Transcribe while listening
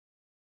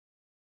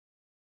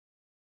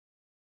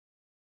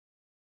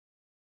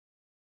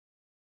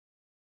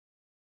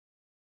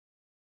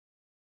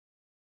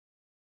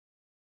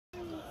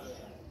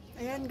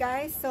Ayan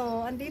guys,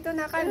 so andito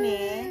na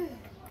kami.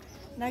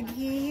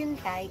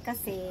 Naghihintay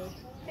kasi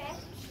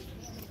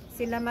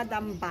sila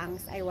Madam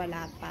Bangs ay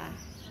wala pa.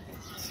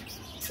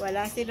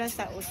 Wala sila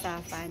sa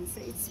usapan. So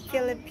it's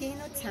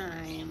Filipino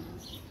time.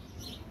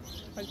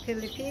 Pag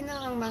Filipino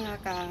ang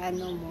mga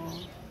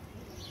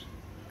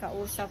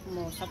kausap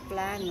mo sa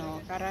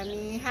plano,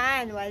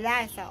 karamihan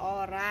wala sa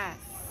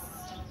oras.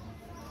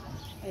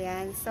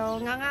 Ayan,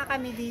 so nga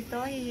kami dito,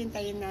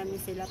 hihintayin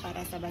namin sila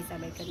para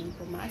sabay-sabay kaming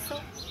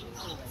pumasok.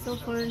 So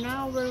for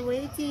now, we're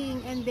waiting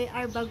and they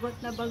are bagot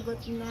na.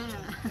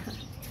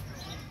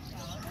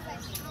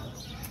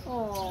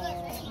 Oh.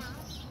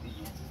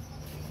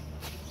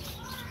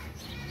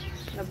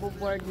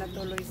 Nabuboard na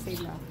tuloy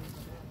sila.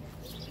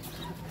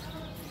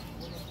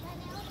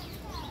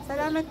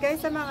 Salamat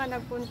guys sa mga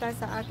nagpunta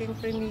sa aking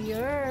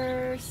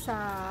premiere sa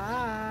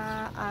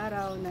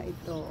araw na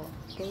ito.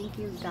 Thank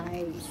you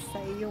guys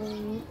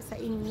sa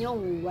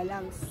inyong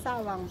walang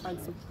sawang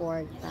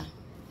pagsuporta.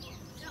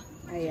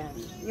 Ayan.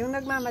 Yung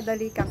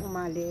nagmamadali kang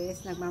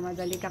umalis,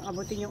 nagmamadali kang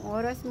abutin yung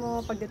oras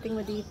mo,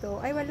 pagdating mo dito,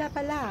 ay wala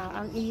pala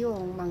ang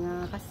iyong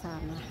mga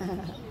kasama.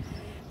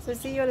 So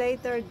see you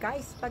later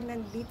guys pag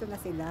nandito na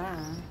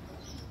sila.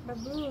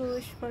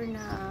 Babush for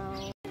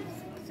now.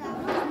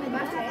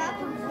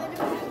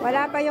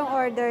 Wala pa yung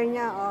order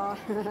niya, oh.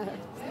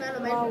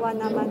 Wawa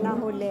naman na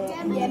huli.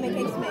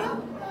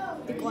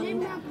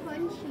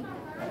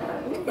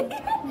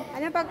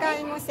 Ano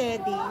pagkain mo,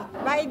 Sedi?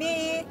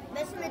 Baidi?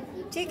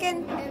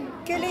 Chicken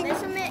killing?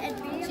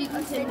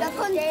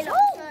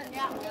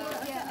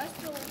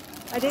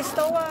 Det är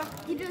stora.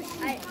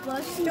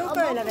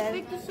 Stora eller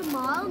väl?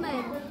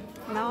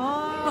 No.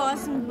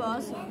 Basen.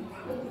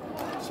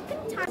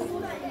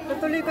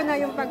 Tutuloy ko na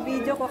yung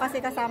pag-video ko kasi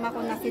kasama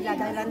ko na sila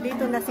dahil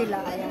nandito na sila.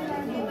 Ayan.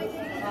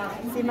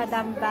 Si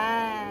Madam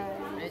Ban.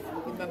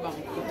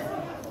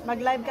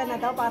 Mag-live ka na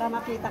daw para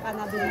makita ka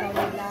na din daw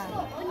nila.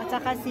 At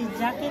saka si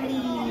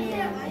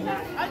Jacqueline.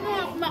 Ano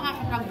ako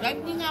makakapag-live?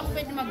 Hindi nga ako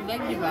pwede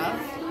mag-live, di ba?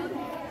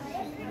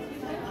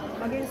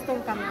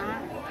 Mag-install ka nga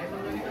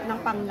ng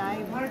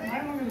pang-live.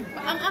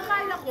 Ang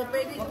akala ko,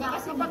 pwede ka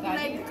kasi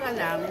mag-live ka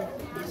lang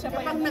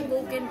kapag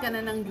nag-open ka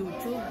na ng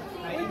YouTube.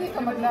 Pwede ka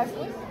mag-live?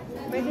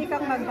 Pwede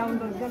kang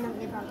mag-download ka ng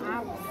ibang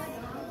apps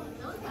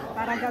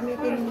para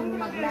gamitin yung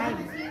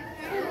mag-live.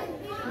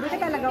 Hindi ka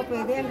talaga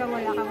pwede hanggang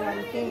wala kang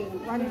 1K,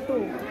 1-2.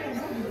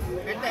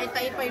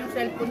 Tay-tay pa yung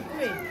cellphone ko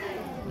eh.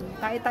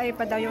 Tay-tay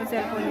pa daw yung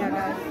cellphone niya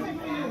guys.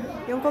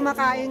 Yung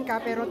kumakain ka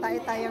pero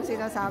tay-tay ang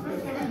sinasabi.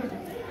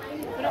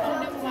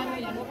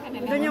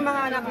 Doon yung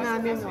mga anak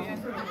namin, no?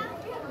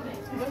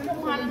 Doon yung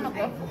mga anak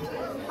ko?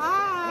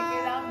 Hi!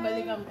 Kailangan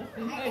balikan ko.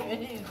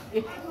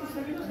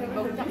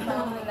 Bagsak na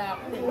ang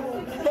lalaki.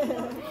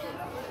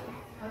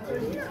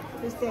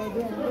 Mistedo.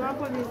 Wala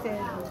po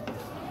mistedo.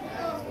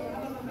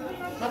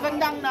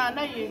 Magandang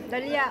nanay eh.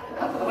 Dalia.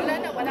 Wala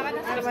na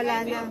subscriber. Wala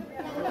na.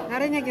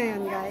 Narinig nyo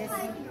yun guys.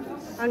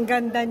 Ang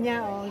ganda niya,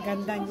 oh. Ang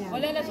ganda niya.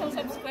 Wala na siyang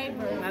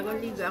subscriber. Bagong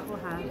ligo ako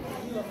ha.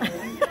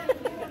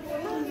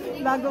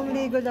 Bagong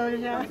ligo daw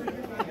siya.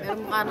 Pero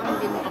mukha nang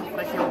hindi mo kang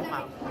fresh yung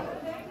mukha.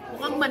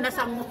 Mukhang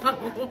manasang mukha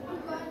mo.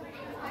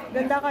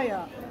 Ganda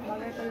kaya?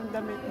 Bagay pa yung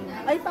damit mo.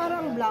 Ay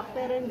parang black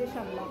pero hindi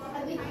siya black.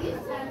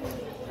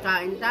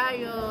 Kain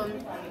tayo.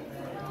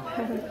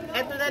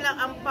 Ito na lang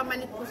ang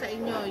pamanit ko sa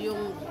inyo.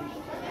 Yung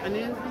ano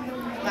yun?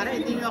 Para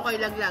hindi nyo ako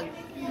ilaglag.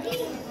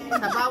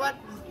 Sa bawat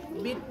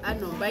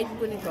bite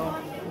ko nito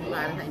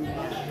para sa inyo.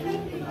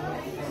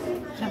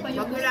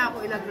 Wag nila ako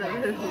ilaglag.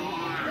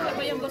 Siya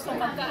pa yung gusto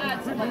magkaan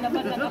sa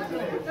magdapat na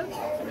upload.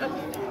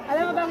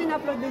 Alam mo bang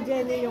in-upload ni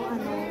Jenny yung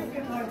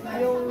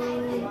yung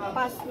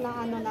past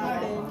na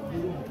natin,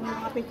 yung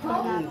mga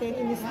picture natin,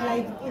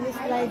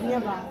 in-slide niya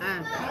ba?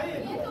 Ah.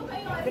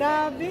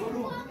 Grabe!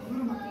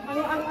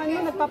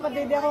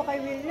 Nagpapadede ako kay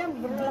William,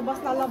 labas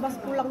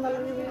ko lang na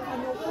lang yung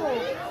ko.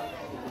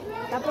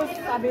 Tapos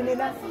sabi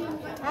nila,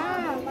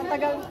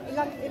 matagal,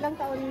 ilang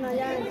taon na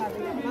yan, sabi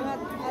nila. Mga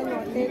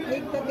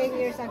 8 to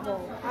 10 years ago.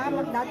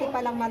 Dati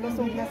palang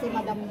malusog na si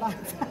Madam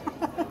Bangs.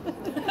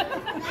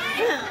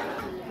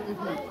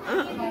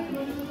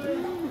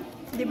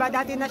 Diba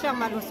dati na siyang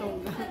malusog?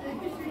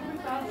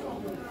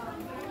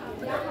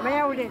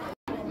 Maya ulit.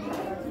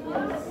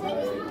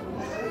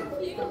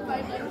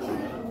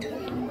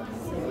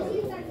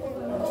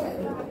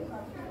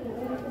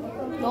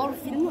 Doğru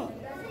film mi?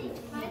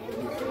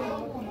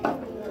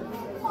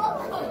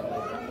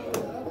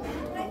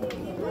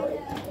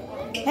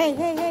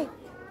 Hey!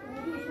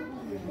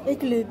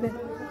 Ik loop.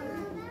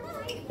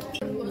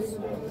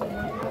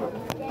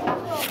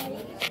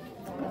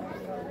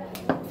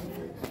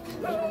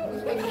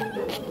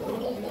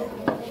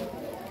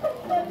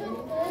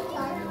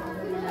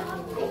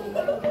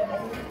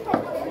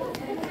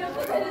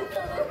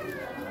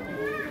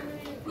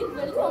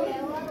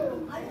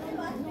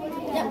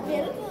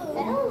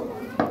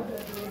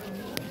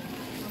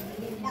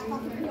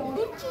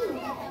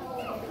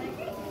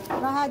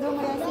 Bahado mo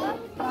yan siya?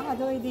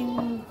 Bahado din.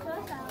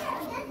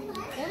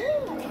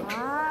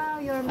 Wow,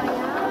 you're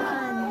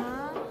mayan,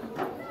 ha?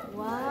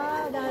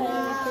 Wow, dahil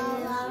ito.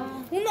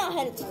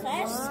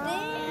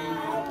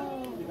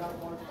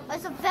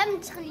 Altså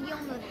 5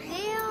 trillioner der.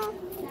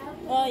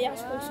 Jeg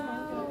skal ikke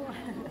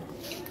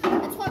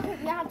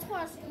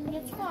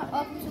Jeg tror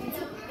op til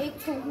ikke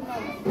 200.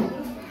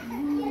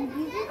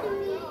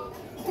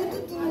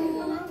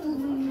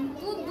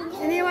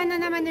 Iniwan na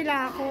naman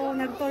nila ako.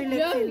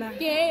 Nag-toilet sila.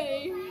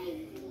 gay.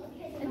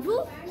 Du?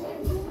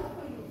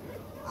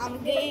 I'm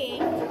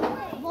gay.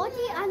 Hvor er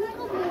de andre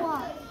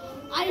mor?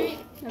 Ej,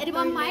 er det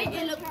bare mig,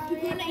 eller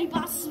begynder I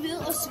bare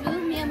at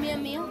svede mere?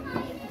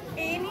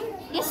 Enig.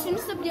 Jeg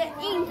synes, det bliver 1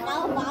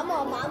 grad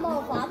varmere.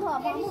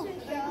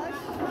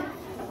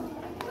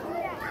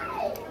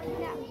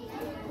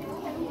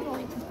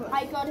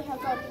 Ej, gør det her.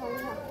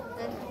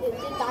 Det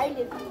er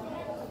dejligt.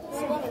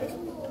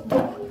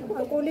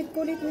 Ang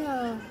kulit-kulit niya.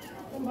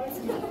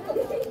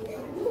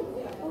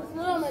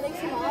 Sveder man ikke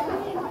så meget.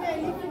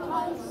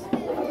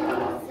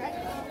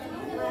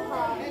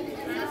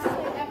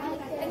 Jeg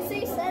kan se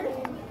selv.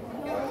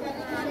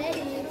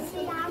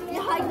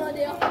 Jeg har ikke noget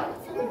der.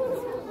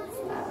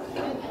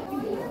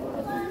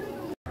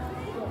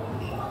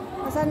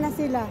 Asan na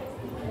sila?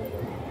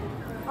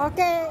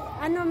 Okay,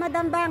 ano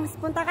Madam Bangs,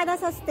 punta ka na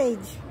sa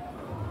stage.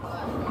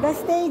 The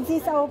stage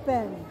is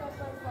open.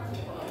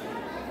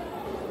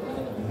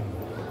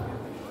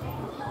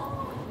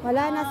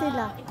 Wala na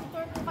sila.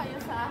 Itutur ko kayo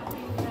sa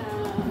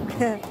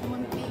akin.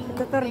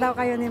 Tutor daw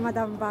kayo ni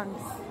Madam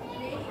Bangs.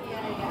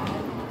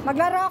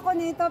 Maglaro ako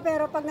nito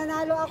pero pag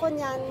nanalo ako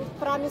niyan,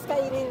 promise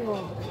kainin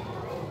mo.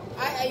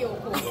 Ay,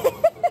 ayoko.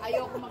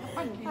 Ayoko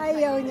makapag-game.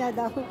 Ayaw niya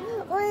daw.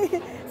 Uy,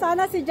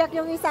 sana si Jack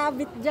yung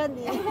isabit dyan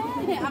eh.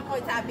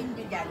 Ako, sabi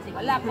niyo dyan. Sige.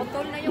 Wala,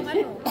 putol na yung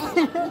ano.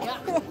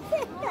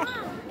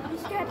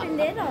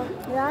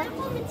 Yeah?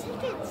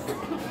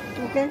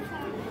 Okay.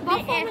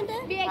 Hvorfor får man det?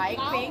 Vi er Ej,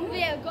 ikke penge.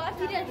 ved at gøre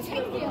de der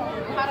ting der.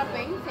 Har du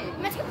penge til?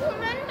 Man skal bruge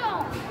mønter.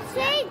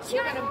 Se,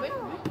 Kan du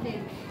bytte det?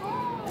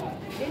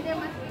 Det er det,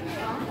 man skal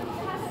gøre.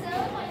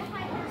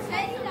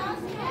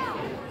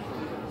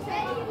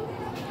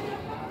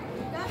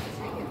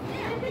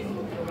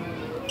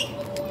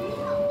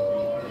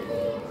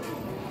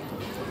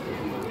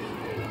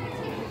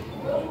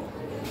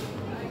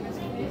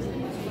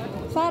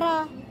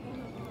 Sarah.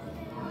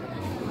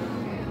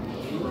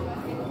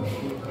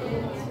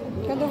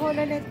 Kaduhol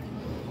ulit.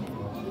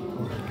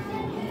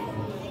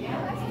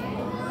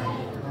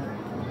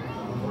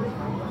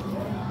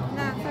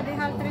 Na, sabi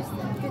haltres,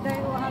 kiday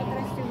o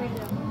haltres si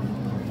William.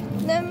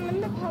 Nej, men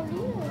med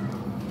Pauline.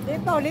 Det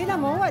er Paulina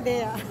mo, det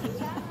er.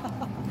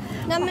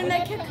 Nej, men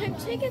man kan købe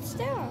tickets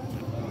der.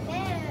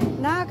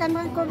 Na, kan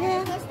man komme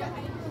her?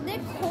 Det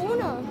er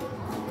kroner.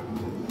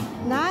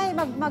 Nay,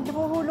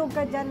 maghuhulog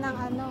ka dyan ng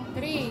ano.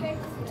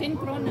 10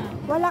 krona.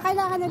 Wala,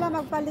 kailangan nila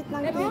magpalit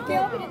ng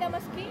ticket.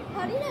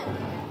 Pauline.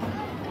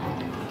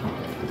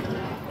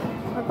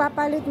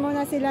 Magpapalit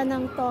muna sila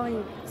ng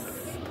toys.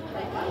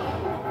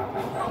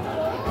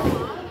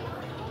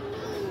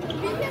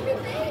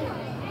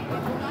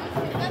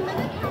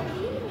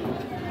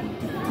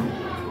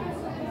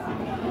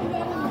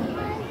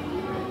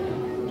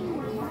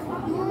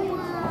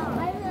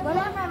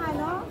 Wala kang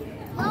ano?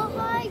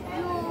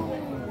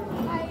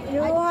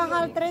 Jo,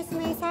 halvtreds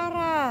med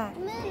Sarah.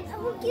 Men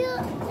hun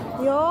gider...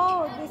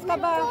 Jo, det skal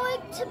Man bare... får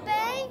ikke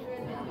tilbage.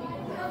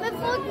 Man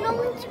får ikke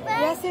nogen tilbage.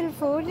 Ja,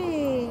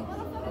 selvfølgelig.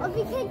 Og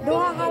vi kan ikke... Du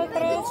har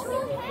halvtreds.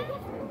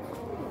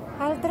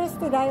 Halvtreds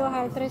til dig og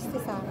halvtreds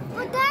til Sarah.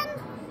 Hvordan?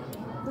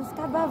 Du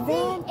skal bare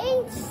vente.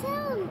 En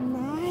selv.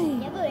 Nej.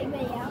 Jeg ved ikke,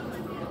 hvad jeg er.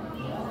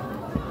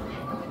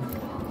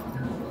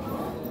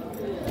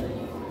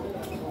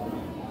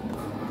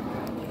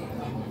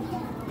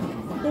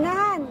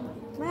 Tinahan,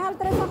 may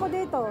halvtreds ako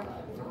dito.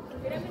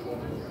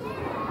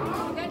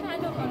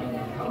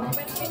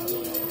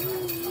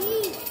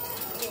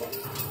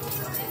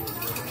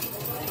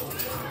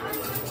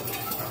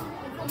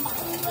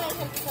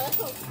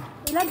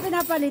 Ilan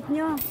pinapalit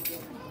nyo?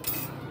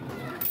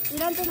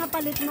 Ilan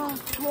pinapalit mo?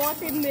 Mor,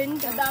 det er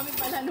mønter. Ang dami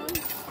pala nun.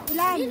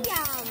 Ilan?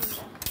 William.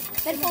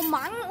 Men hvor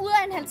mange ud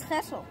af en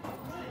 50'er?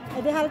 E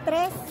di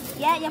halvtreds?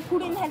 Ja, jeg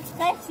putter en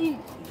 50 i.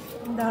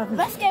 Ang dami.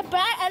 Hvad skal jeg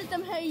bære alle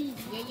dem her i?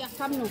 Yayak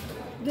kam no.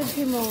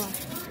 Give mo.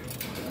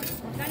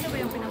 Magkano ba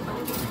yung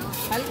pinapalit?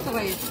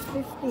 Halvtreds.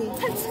 50.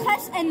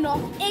 50 er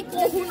nok, ikke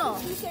 200.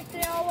 Du skal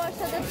derovre,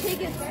 så der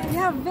tickets.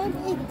 Ja, vent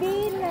i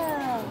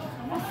bilen.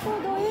 Hvad skal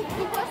du ikke?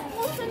 Du kan også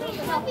bruge sådan en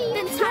kaffe.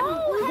 Den tager den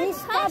ud Vi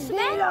skal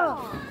bilen.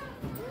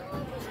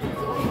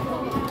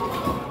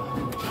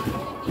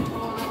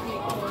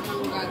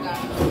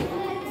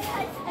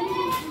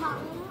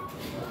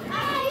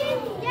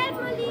 Hjælp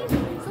mig lige.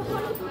 Så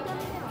holder du den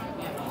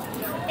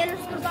her. Ellers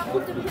skal du bare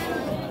putte dem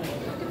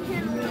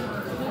hernede.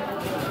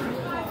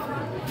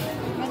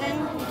 Hvordan?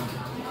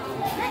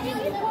 Nej,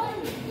 ikke i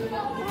bunden.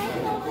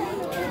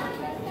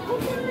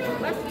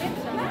 Hvad slip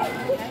så?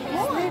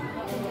 Slip.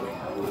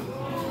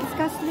 Vi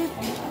skal slip.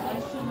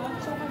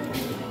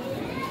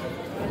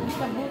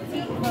 Sa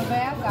butik,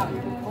 mabayagan.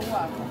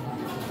 Buwa.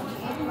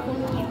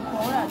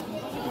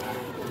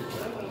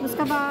 Du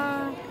skal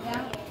bare...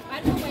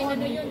 Ano, may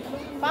ano yun?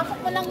 Pasok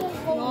mo lang yung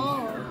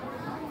phone.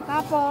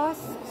 Tapos,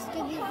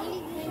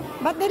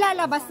 Ba't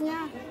nilalabas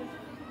niya?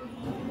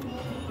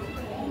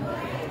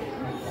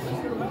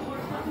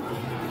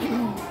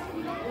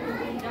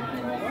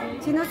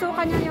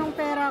 Sinusuka niya yung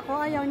pera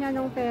ko. Ayaw niya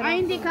ng pera.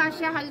 Ay, hindi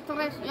kasya.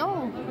 Haltores.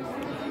 Oh.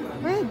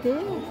 Pwede.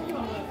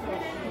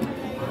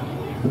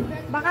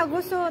 Baka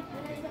gusot.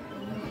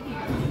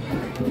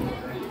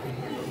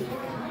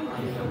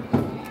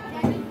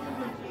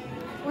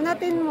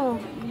 Unatin mo.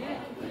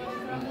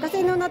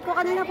 Kasi nunat ko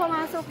kanina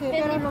pumasok eh.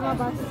 Pero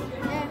lumabas.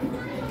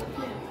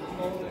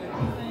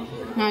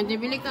 Hindi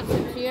bili ka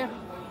siya.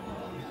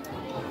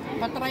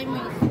 Patry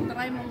mo.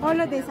 Try mo.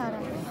 Holiday,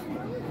 Sarah.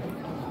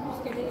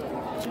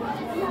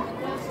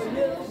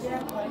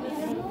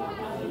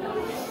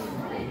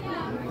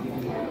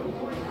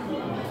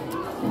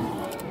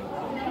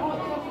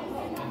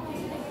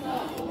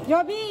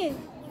 Joby!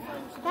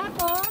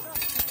 Tapos?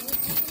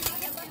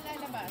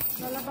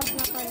 Lalabas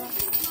na pala.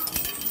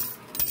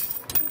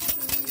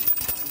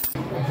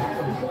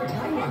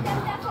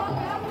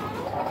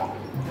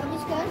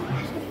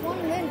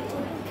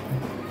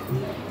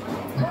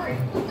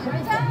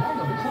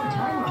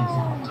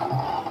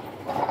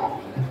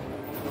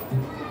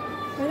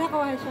 May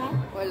nakuha siya?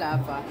 Wala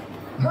pa.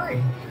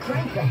 Hurry!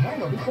 Crank the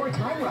handle before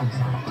time runs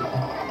out.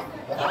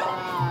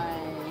 Ay.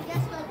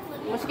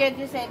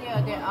 Muskete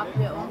serio. They're up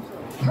there also.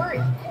 Hurry!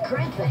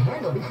 Crank the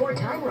handle before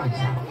time runs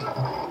out.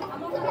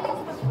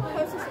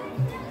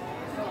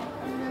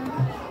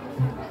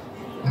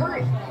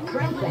 Hurry!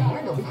 Crank the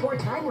handle before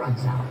time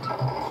runs out.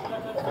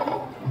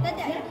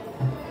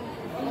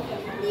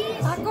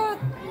 Takot!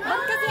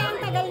 Ba't kasi ang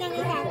tagal niyang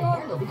ihakot?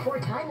 Handle before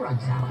time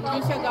runs out.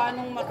 Hindi siya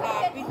ganong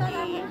makapit eh.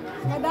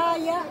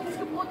 Nadaya.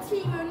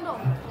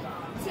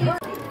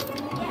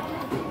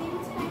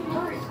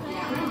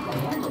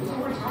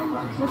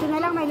 Buti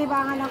na lang may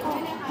libangan ako.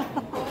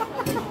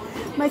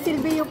 May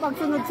silbi yung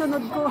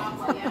pagsunod-sunod ko.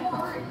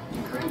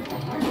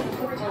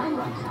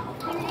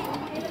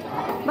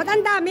 Ba't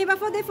ang dami? Ba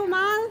for the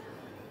fumal?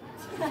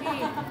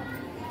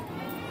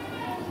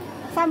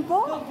 10?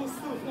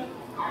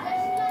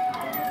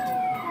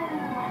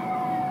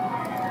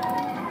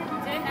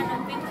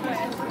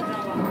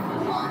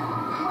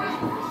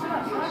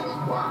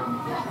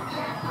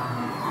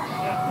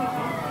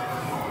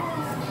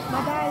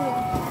 Madaya.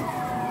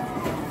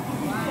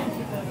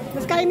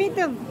 Mas kayo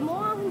mitom.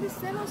 Morgen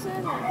bestemmer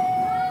zijn.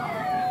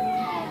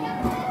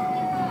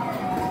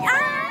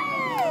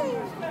 Ay!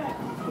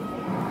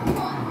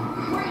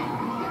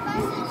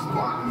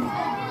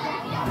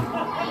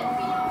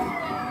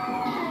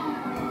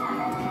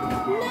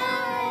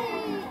 Nee!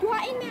 Doe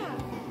in na.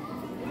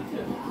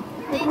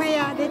 Huwag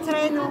maya, de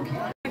treno.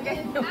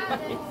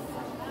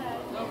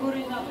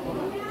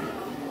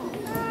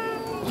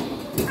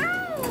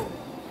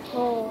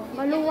 Oh,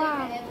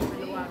 maluwag.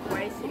 Maluwag.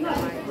 Why sila?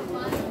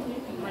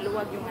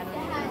 Maluwag yung ano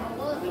nila.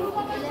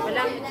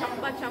 Walang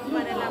tsamba-tsamba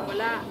na lang.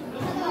 Wala.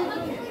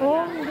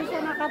 Oh, hindi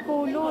siya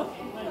nakapulot.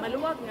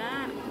 Maluwag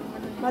nga.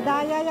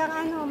 Madaya yung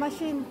ano,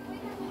 machine.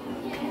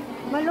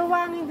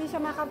 Maluwang, hindi siya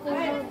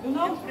makapulot.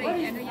 Siyempre,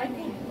 ano yan eh.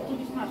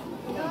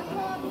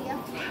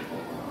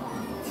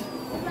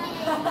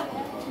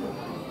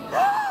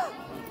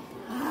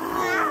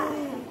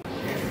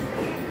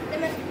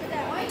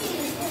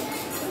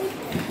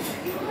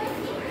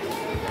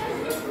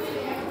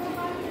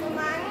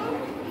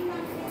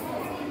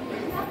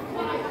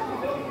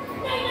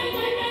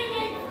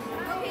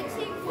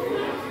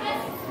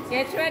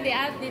 Get ready,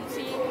 at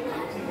Dipsy.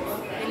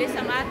 Ili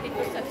sa mati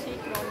ko sa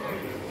chiko.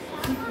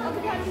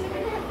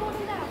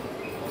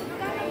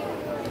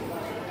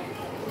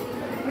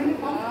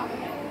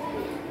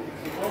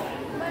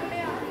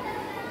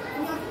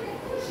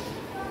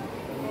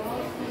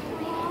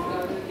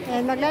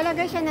 And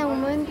maglalagay siya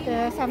ng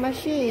munte sa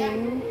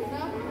machine.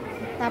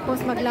 Tapos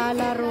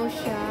maglalaro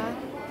siya.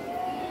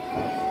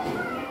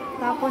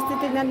 Tapos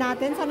titignan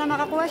natin sana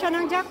makakuha siya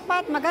ng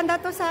jackpot. Maganda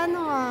to sa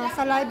ano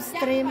sa live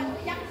stream.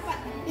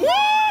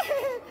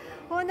 Yeah!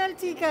 Honal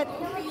chikat.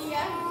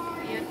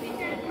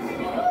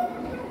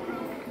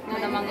 Ano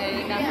namang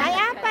ngayon? Ay,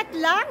 4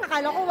 lang.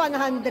 Akala ko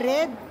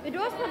 100. Vil du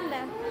også på den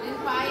der?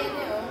 Yung paya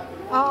niyo.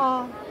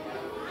 Oo.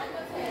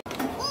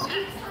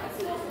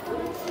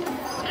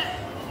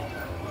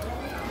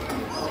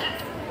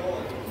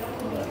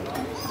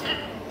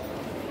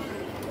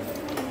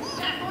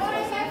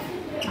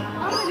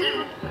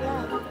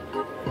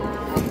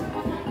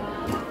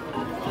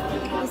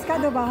 Iska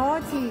do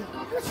bahochi.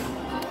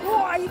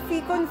 Oh, ay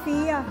fikon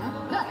fia.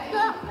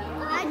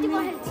 Nej, det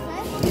var 50.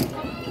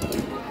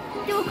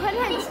 Det var kun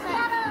 50.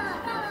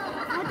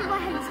 Nej, det var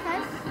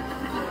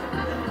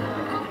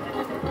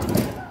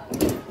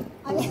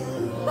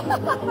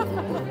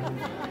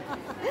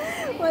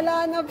 50. Wala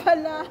na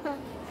pala.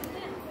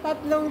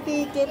 3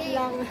 ticket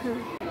lang.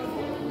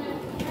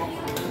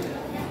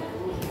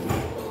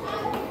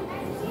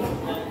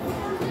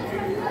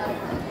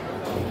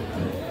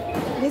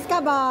 Bis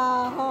ka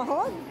ba,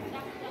 hohod?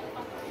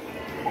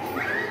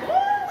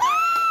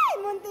 Ay!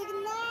 Muntik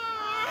na!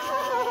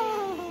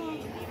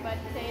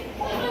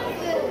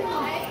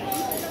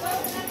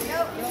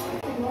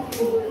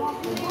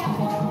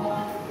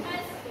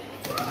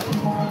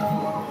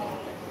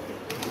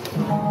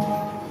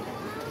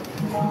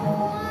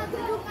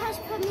 Vil du passe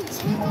på mit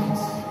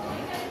tickets?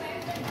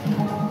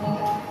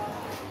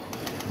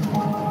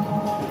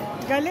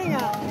 Galing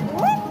ah.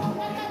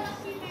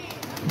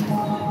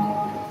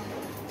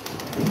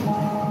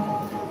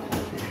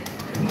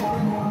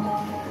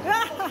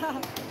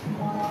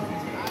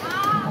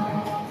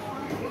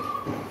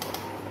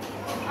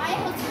 Ej, jeg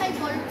har 3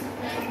 bold.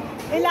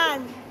 Ilan?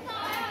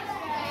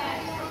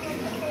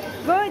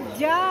 Good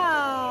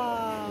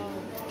job!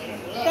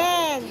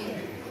 10.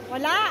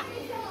 Wala.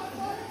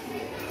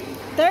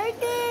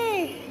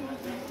 30.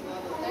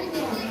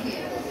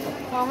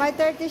 Oh, may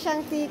 30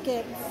 siyang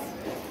tickets.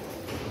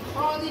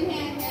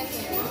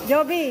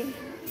 Joby.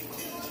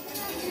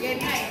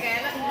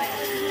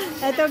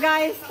 Ito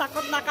guys,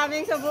 takot na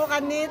kaming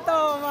subukan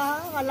nito.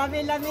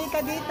 Malami-lami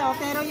ka dito.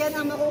 Pero yan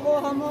ang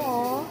makukuha mo,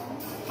 oh.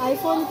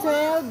 iPhone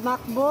 12,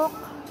 MacBook,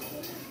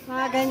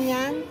 mga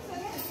ganyan.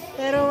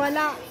 Pero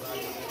wala.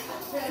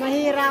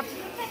 Mahirap.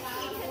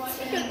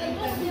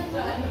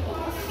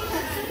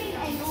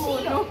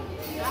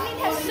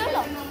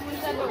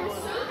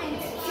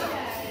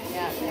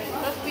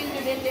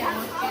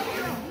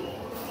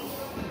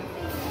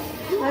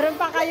 Meron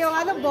pa kayong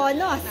ano,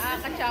 bonus.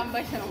 Nakakachamba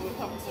siya ng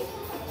usap.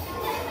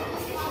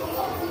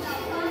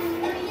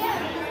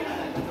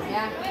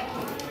 Yan.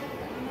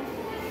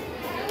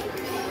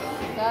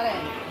 Sorry.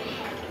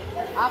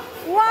 Up.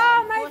 Wow,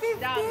 may Push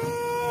 50! down.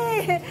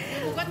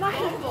 Bukat na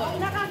po.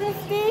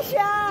 Naka-50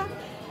 siya.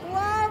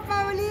 Wow,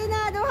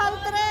 Paulina, duhal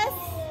tres.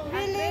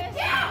 Bilit.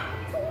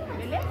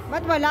 Bilis?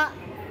 Ba't wala?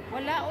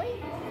 Wala, oy.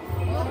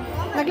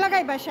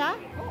 Naglagay ba siya?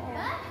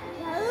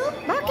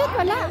 Bakit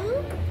wala?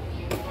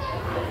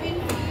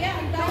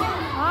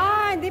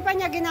 Ah, hindi pa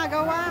niya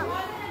ginagawa.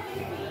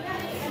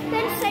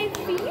 Den sagde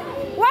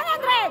 4.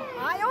 100!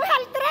 Ay,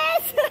 uhal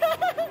tres!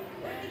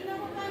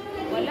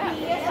 Wala.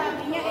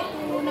 Sabi niya,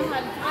 ito na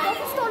hal.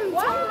 Hvorfor står den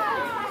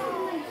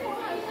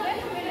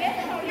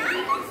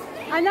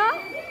 200? Ano?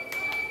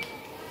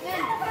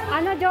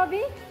 Ano,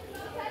 Joby?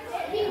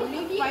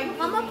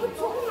 Rammer på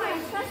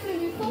 250, men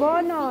vi får...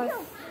 Bonus.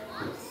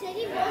 Sæt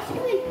i vores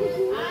win.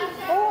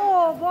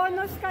 Oo,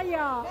 bonus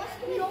kaya.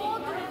 Når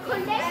du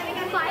collect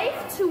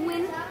 5 to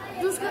win,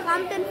 du skal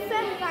ramme den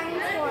 5 gange,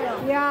 tror jeg.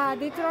 Ja,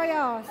 de tror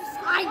jeg også.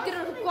 Ej, det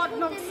er da godt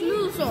nok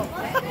snyd, så.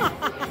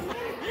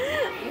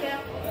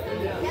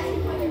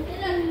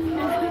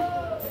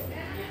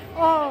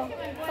 Oh,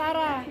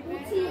 Sarah.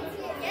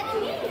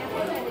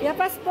 Ja,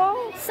 pas på.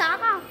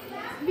 Sarah,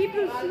 vi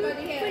blev snydt,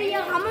 fordi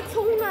jeg rammer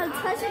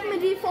 250,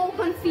 men de får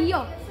kun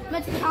 4.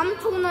 Man skal ramme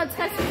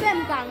 250 5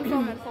 gange, så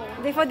man får.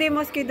 Det er fordi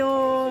måske du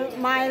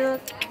mile.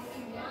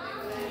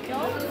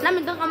 Nej,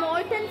 men den rammer jo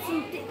ikke den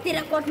sådan, det er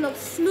da godt nok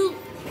snyd.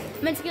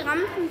 Man skal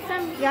ramme den 5.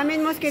 Ja,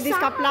 men måske de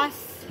skal plads.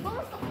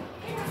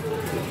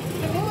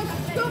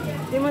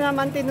 Di mo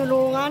naman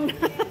tinulungan.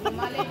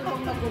 Malay ko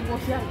kung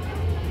nag-ubos yan.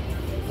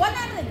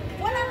 100!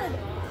 100!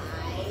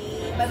 Ay,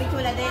 babit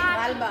wala din,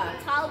 Alba.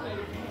 30.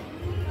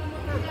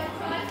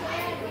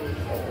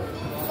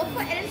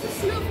 Hvorfor er det så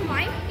snyd for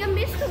mig? Jeg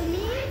mistede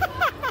mine.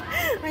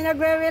 Ay,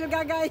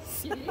 nagwewelga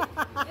guys.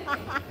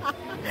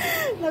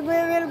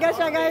 Nagwewelga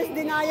siya guys.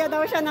 Dinaya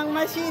daw siya ng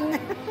machine.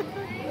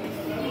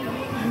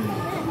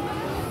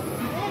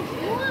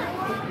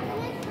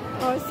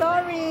 Oh,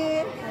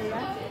 sorry.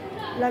 Ayan.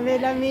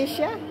 Lami-lami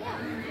siya.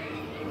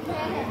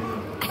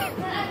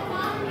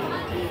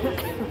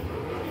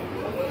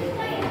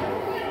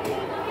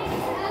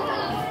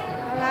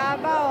 Wala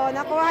ba, oh.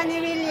 Nakuha ni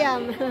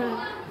William.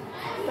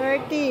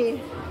 30.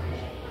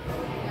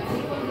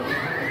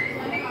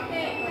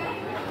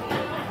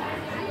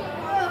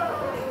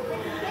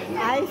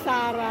 Ay,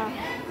 Sarah.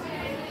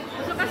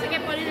 So kasi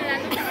kay Paulina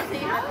natin siya kasi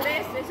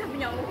address. Eh, sabi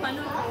niya, oh,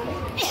 paano?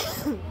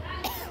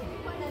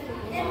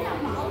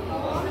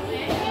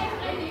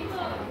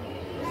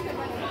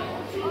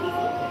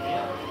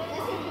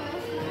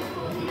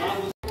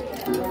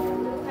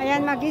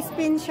 Ayan,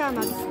 mag-spin siya,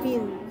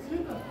 mag-spin.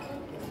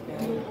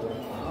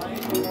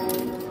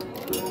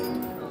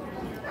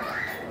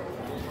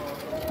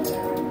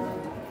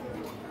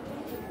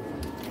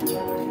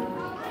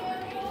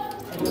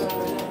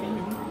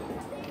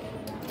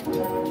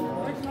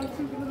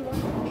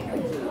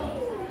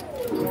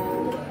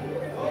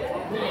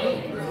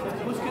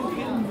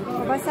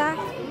 Basa?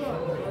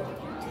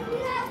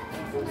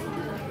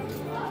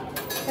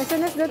 As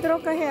soon as the throw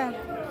ka here.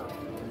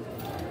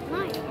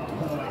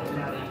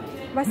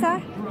 Basa?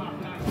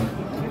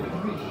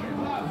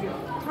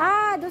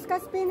 Ah, dos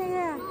ka spinning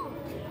here.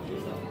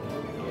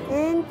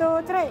 1,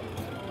 2, 3.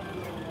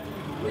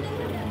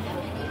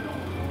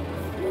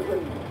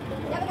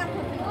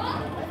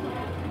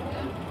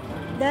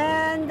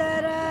 Dan,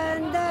 daran,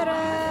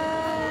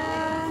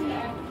 daran.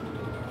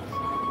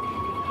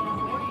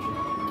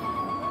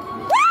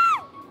 Woo!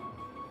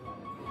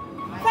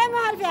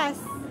 5,5.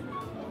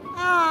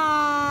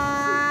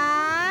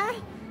 Ah,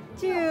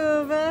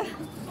 tube.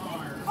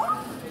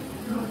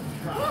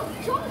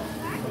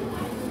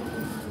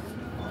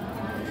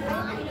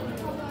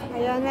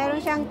 Ayan, meron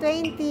siyang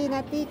 20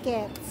 na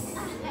tickets.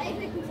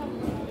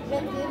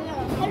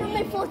 Kan du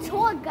med få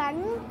 2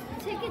 gange?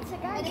 tickets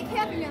again. Er det ikke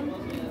her, William?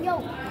 Jo.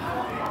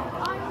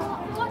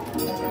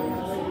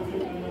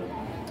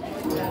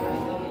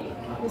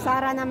 Yung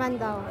Sarah naman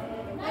daw.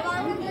 Det var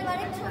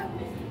det ikke to.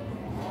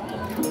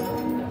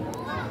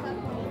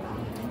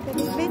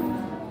 Sige, spin.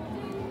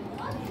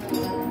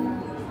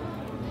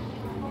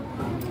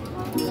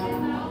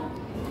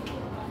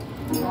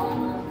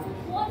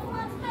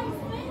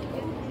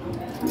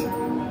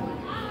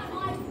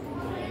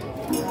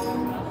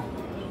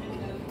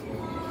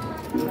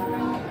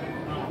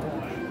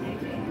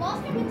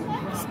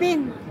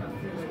 Spin.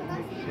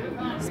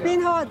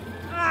 Spin hod.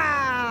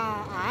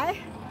 Ej.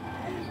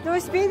 Du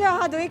spinner,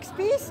 har du ikke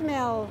spist,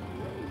 Mel?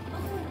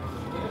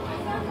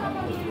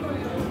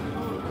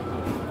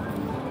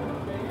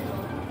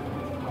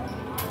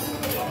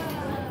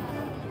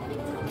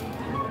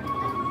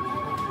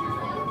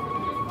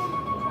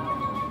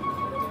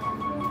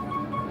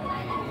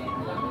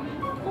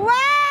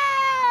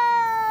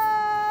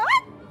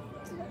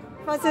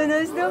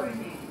 Pasunod du?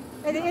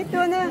 Edi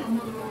ito na.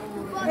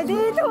 Edi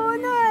ito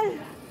na.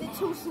 Det er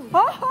 1000.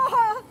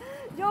 Oh,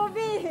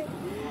 Joby!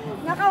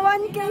 Naka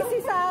 1K si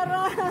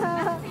Sarah.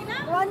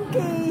 1K.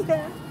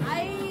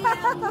 Ej,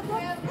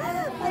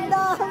 Ang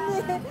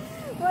dami.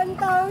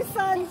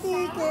 1,000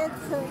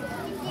 tickets.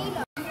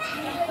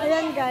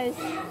 Ayan guys.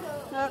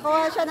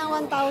 Nakakuha siya ng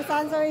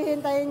 1,000. So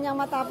hihintayin niyang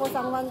matapos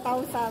ang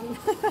 1,000.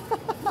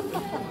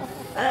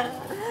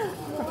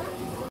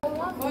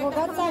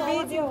 Mugat sa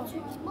video.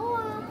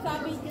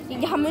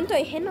 Jeg har mønter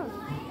i hænder.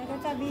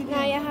 Mugat sa video.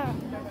 Nej, jeg har.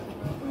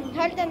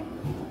 Hold den.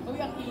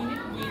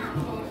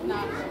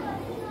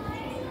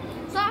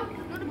 Så,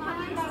 nu er det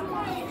Paulines.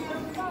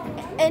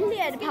 Endelig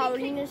er det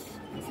Paulines.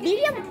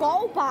 William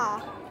går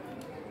bare.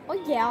 Og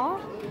ja.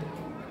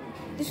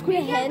 Det skulle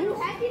jeg have. Vil du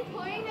have dit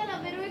point, eller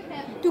vil du ikke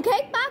have dem? Du kan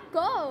ikke bare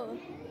gå.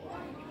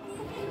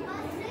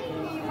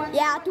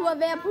 Ja, du er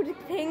ved at putte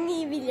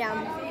penge i, William.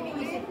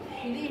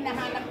 Hindi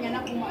hinahanap niya na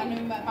kung ano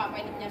yung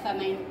papainit niya sa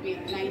 9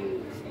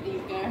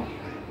 sticker.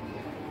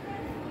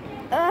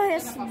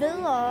 Jeg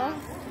sveder.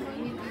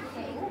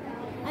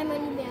 Ej, må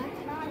jeg lige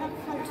mærke.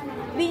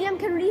 William,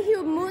 kan du lige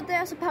hive dem ud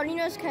der, så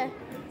Pauline også kan?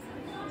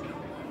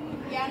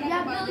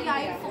 Jeg ved,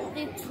 jeg ikke får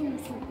det 1000.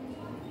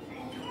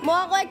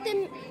 Mor, ryk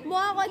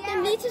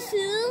dem lige til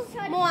side,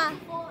 mor.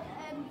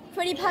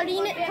 Fordi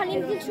Pauline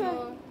din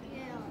tur.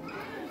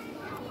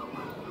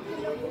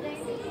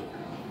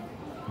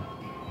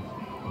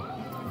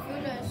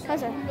 Kom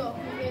så.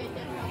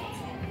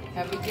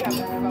 Jeg vil ikke have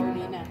med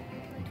Paulina.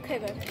 Okay,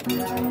 godt.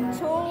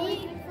 2.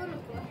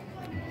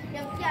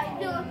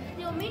 Det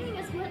var meningen, at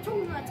jeg skulle have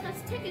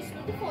 250 tickets,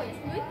 men det får jeg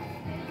sgu ikke.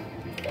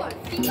 Det får jeg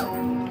 4.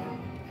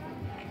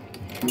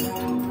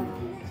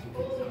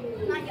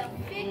 Nej, jeg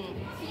fik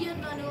 4,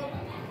 når det var...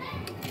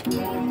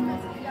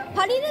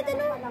 Pauline, det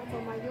nu.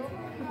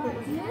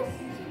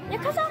 Jeg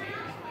kan så.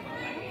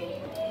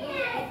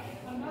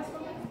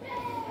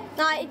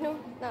 Nej, ikke nu.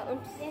 Nej,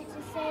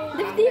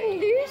 det er fordi, den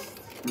lyst.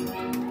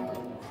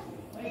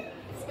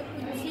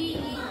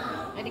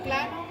 Er det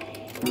klart?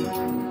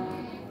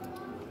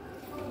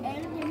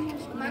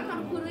 Mange har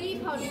du puttet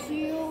i, Paul? 7.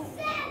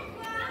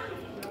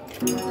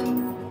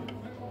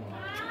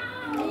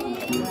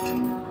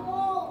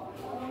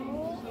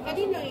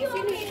 Kanino yung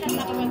sino yung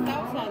naka 1,000?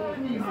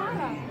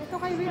 Ito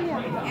kay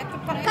William. Ito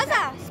pa rin.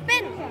 Kasa,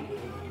 spin.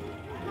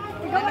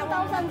 Tiga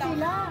 1,000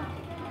 sila.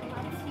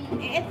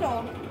 Ito.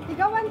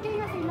 Tiga 1K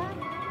na sila.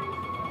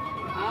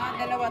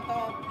 Dalawa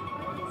to.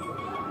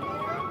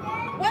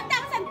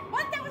 1,000!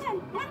 1,000!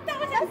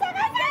 1,000!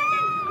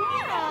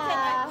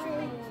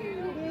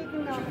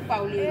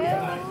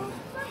 Paulina.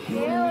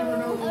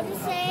 Og du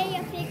sagde, at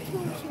jeg fik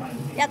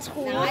 1000. Jeg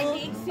troede. Nej, det er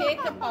ikke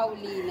sikkert,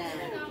 Paulina.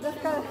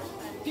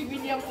 Si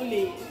William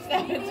uli.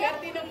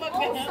 Swerte nung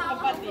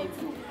magkakapatid.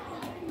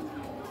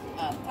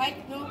 Try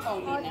no,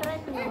 Paulina.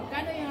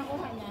 Kano yung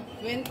nakuha niya?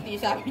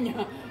 20, sabi niya.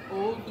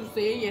 Oh, to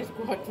say yes,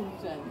 kuha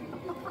 2,000.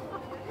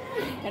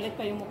 Galit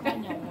pa yung mukha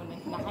niya.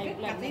 Naka-high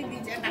blood. Kasi hindi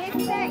siya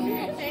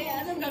nakapagod.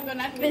 Anong gagawin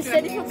natin? Hvis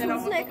det er for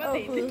 1000, ikke? Åh,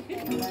 Gud.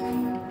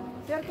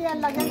 Swerte yan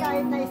lang yan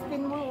kahit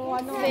na-spin mo o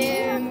ano.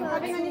 5,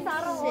 Sabi nga ni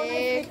Sarah, o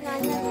na-spin nga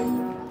niya.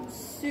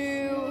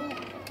 7,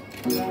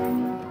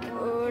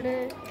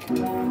 8.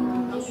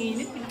 Ang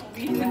init,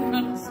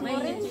 pinakapinan.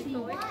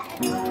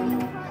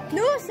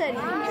 Nu,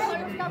 Sally.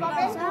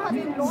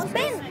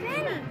 Spin.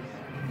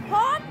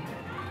 Hårdt.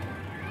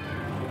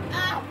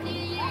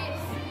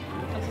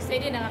 Pag si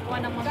Sadie nakakuha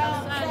ng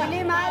 1,000.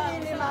 Lima.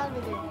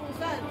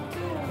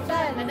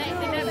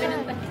 Nanaisip na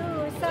binanta.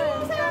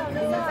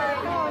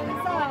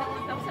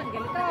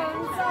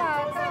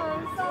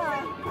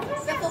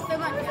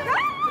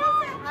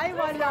 Ay,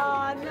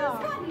 wala na.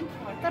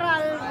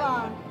 Tral ba?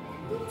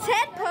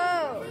 Tæt på.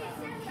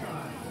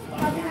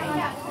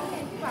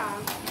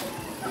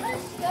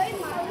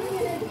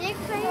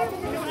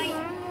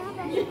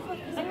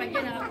 Kasi pag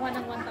yan nakakuha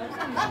ng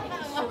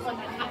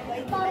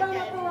 1,000. Parang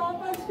natuwa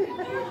pa siya.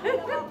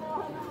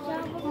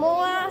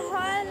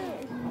 Morhan.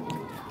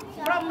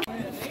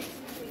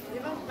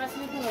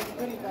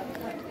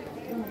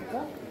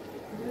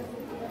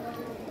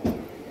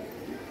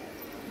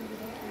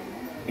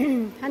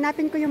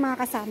 Hanapin ko yung mga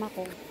kasama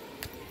ko.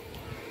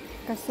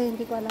 Kasi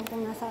hindi ko alam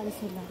kung nasaan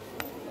sila.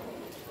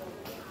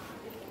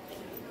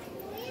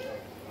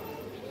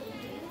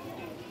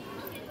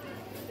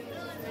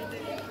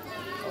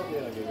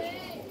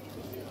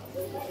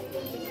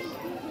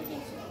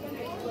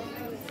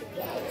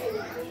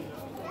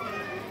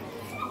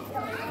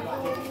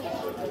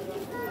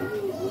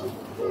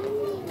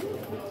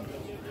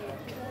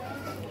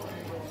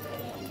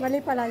 Mali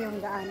pala yung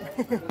daan.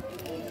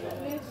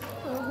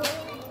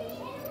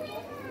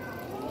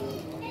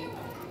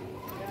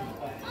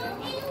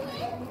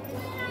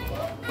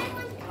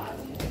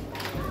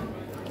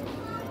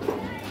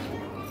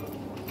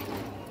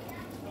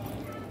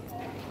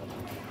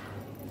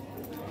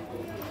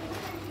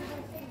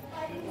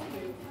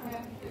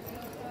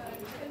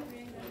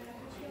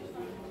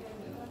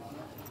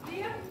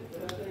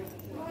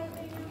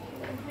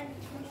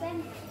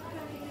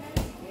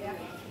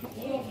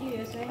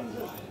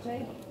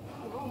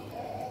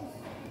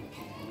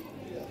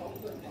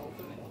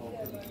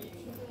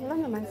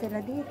 Wala naman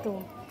sila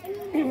dito.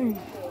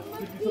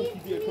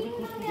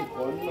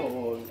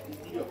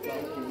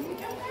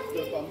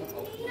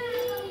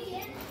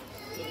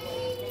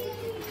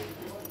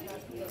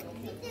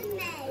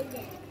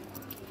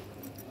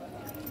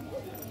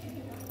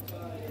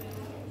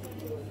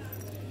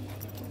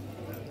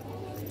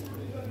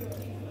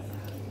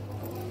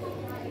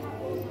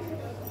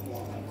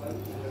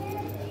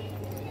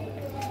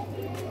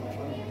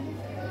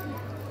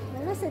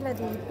 Wala sila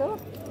dito.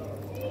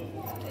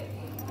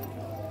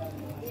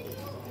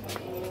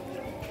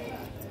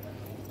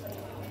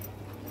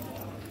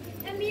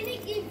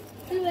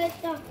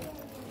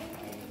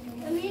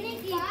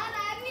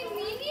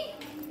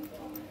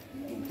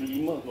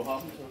 Immer, so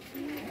haben sie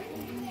es.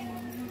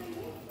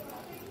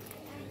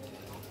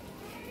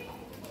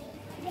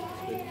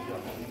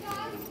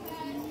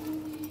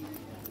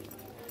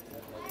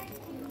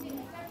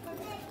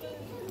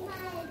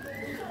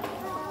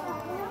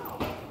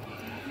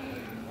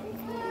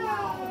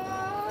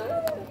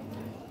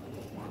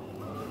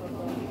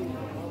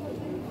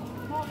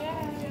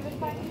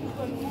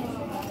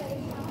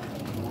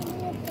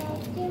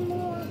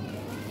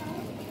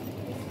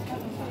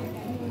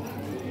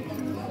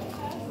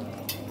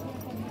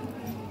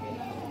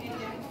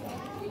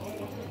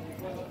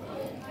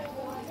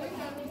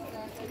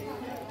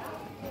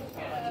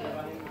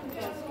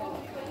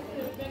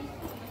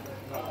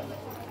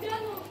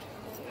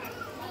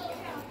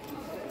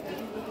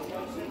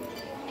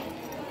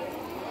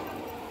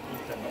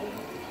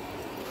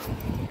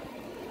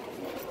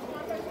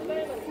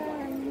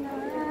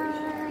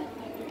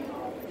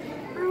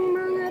 Ang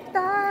mga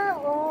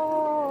tao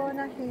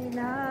na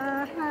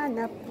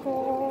hinahanap ko,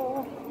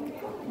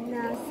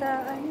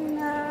 nasaan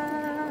na?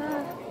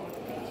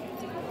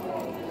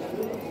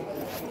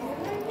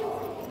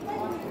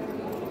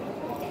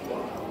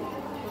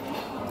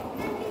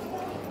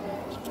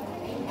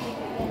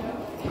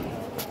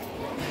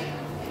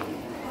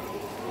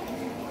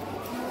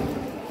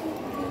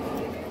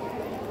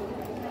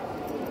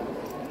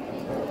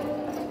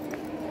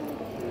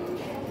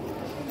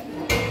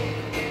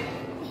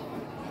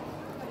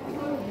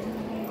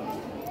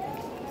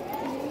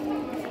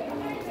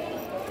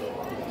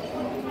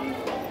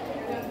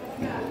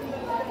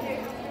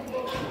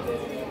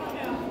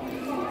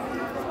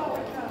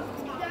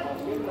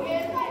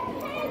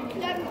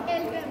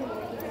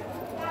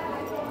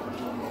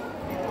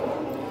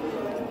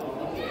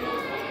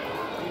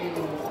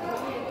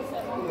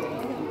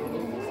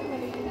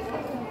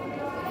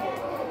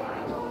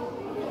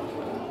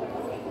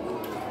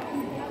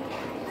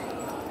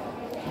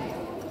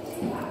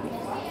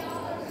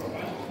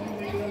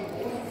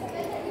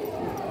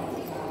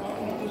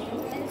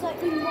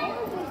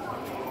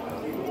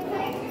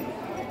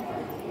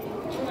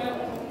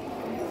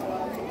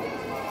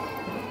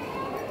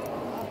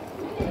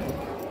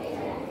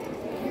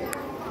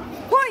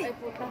 Hoy!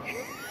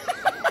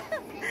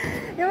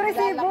 Yung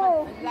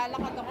resibo.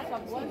 Lalakad ako sa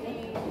buwan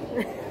eh.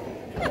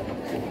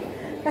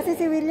 Kasi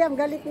si William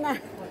galit na.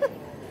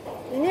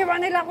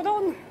 Iniwan nila ako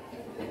doon.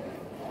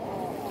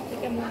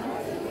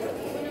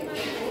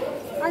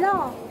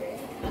 Ano?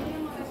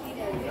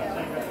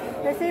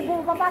 Resibo,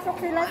 papasok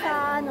sila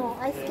sa ano,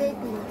 ice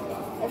skating.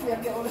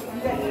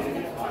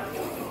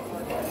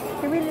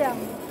 Si William.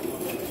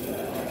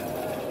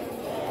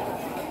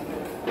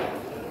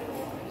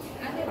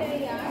 Ano na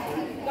yan?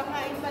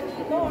 Kakain pa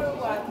dito or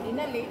what?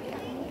 Dinalik?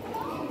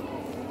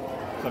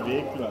 Sa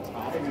Wegplatz.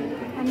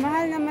 Ang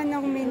mahal naman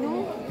ng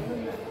menu.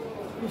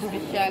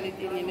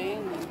 Speciality nila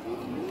yun.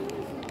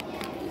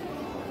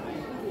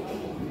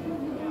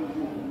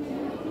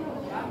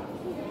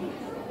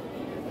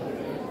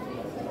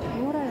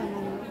 Mura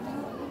naman.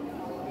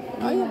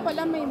 Ayun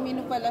pala, may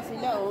menu pala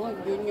sila, oh.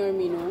 Junior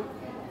menu.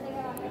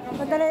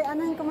 Padali,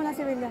 anuhin ko muna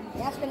si William.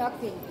 Yes,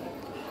 pinakpin.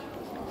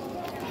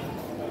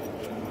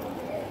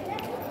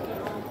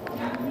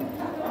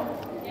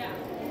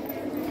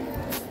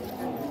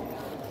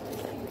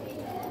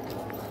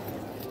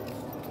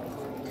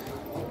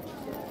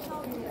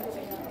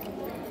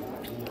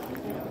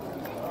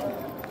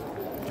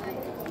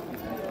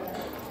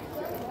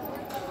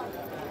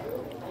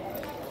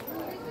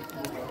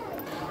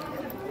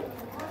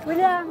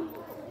 William.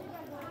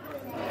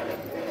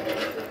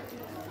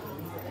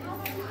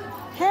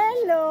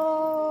 Hello.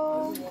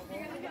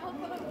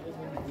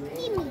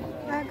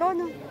 Go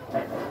no.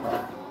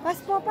 Pas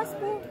po.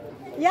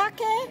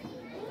 Yake.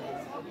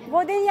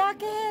 Bodin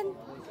yakin.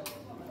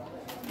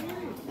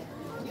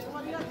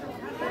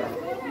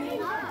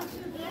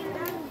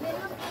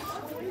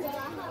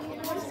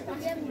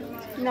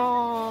 No.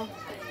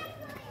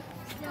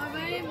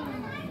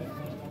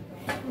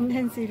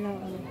 Hindi sila.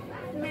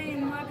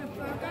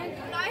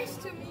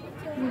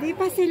 Hindi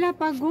pa sila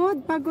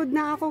pagod. Pagod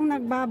na akong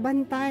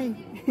nagbabantay.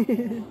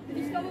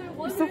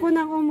 Gusto ko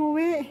nang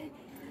umuwi.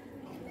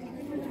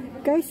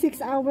 Guys, 6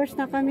 hours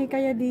na kami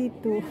kaya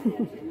dito.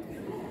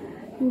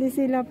 Hindi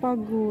sila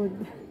pagod.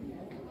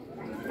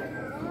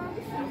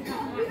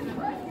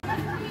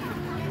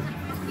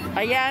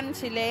 Ayan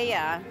si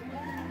Leia.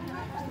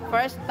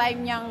 First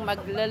time niyang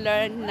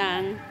magla-learn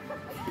ng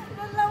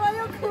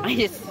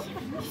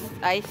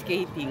ice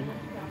skating.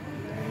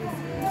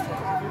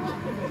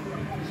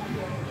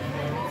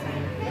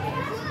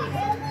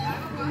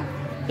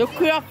 The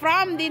Kuya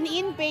from din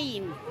in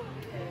pain.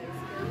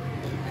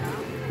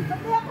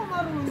 Pati ako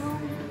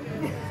marunong.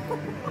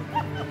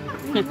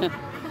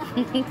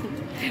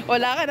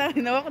 Wala ka na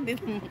hinawa ko din.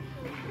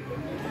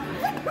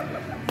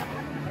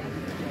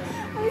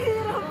 Ang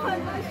hirap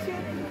pala,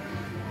 shit.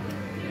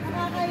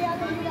 Nakakaya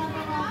ko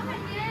ginagawa.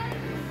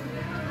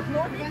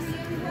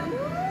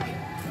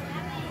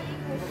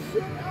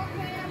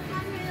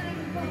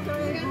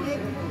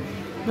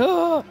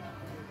 Oh!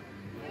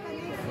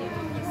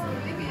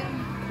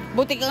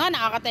 Buti ka nga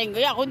nakakatayin ko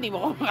yan. Ako hindi mo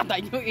ko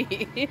makatayin nyo eh.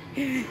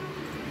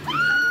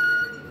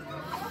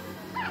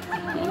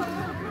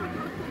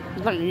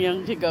 Lang yung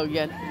sigaw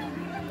yan.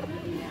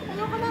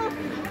 Ayoko na.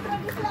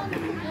 Tragis lang.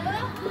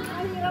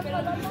 Ang hirap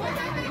pala.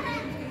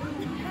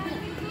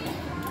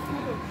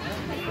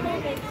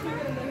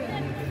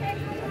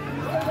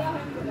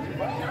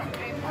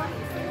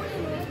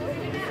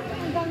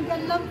 Hanggang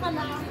dyan lang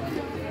pala.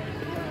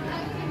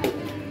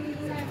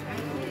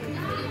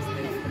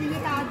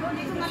 Delikado.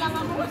 Dito na lang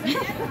ako.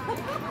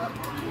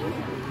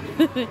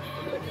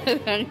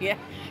 Lang yan.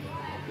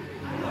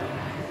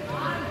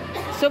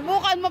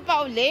 Subukan mo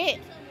pa uli.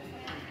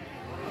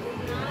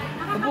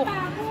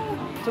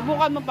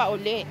 Subukan mo pa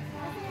uli.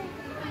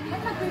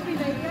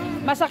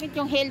 Masakit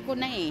yung heel ko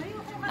na eh.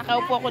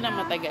 Nakaupo ako na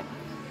matagal.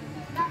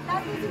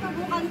 Dati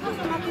sinubukan ko,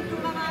 sumakit ko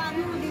mga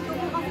dito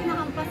ko kasi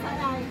nakampas sa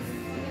ice.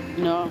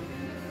 No?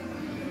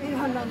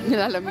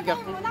 Nilalamig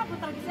ako. Wala po,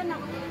 tragisan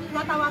ako.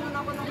 Natawanan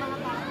ako ng mga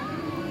tao.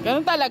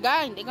 Ganun talaga.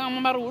 Hindi ka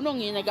marunong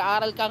eh.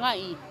 Nag-aaral ka nga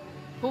eh.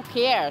 Who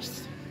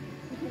cares?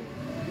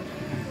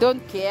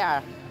 Don't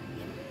care.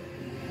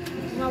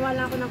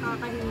 Nawala ako ng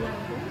kakahiya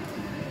ko.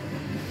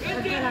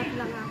 Nagkalat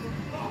lang ako.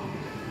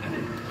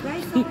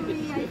 Guys, sorry,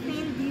 I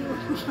failed you.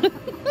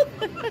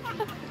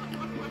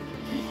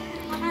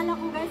 Akala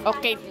ko guys,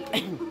 Okay.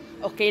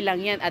 Okay lang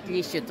yan. At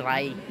least you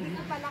try.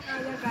 hindi pala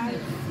kaya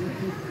guys.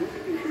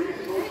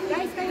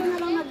 Guys, kayo na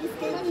lang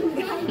mag-skating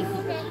guys.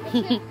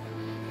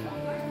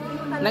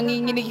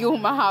 Nanginginig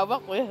yung mahawak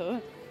ko.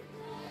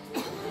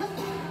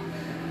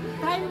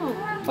 Try mo.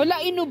 Wala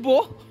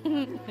inubo.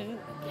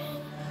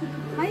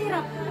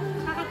 Mahirap.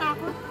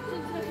 Nakakatakot.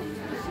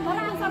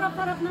 Parang ang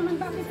sarap-sarap naman.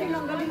 Bakit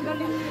silang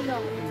galing-galing nila?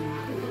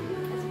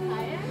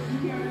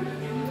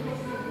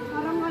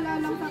 Parang wala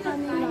lang sa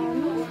kanila.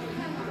 No?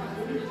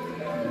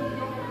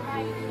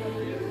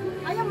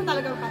 Ayaw mo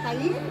talagang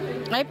patayin?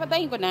 Ay,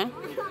 patayin ko na.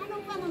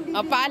 Anong ka nang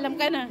O, paalam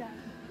ka na.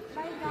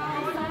 Bye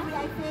guys. Sorry,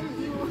 I failed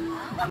you.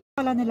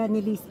 Wala nila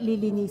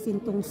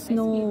lilinisin tong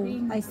snow,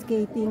 ice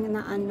skating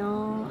na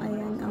ano.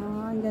 Ayan,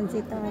 oh. Hanggang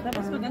si Tata.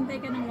 Tapos magantay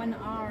ka ng 1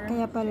 hour.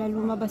 Kaya pala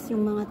lumabas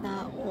yung mga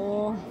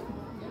tao.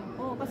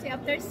 Oh, kasi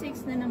after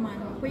 6 na naman.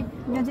 Wait,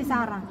 Yan si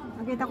Sarah.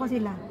 Nakita ko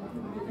sila.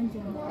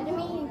 andyan.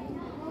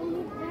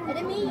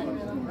 Adami.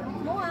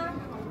 Moa.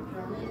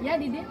 Yeah,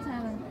 did it,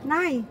 Sarah?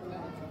 Nay!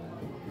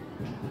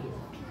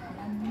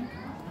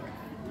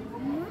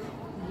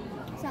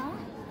 Sa?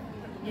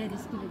 Yeah,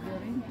 this could be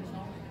good.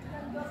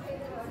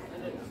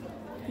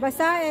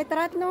 Basta,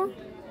 trat no?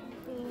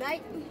 Nej.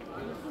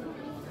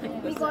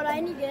 Vi går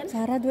derind igen.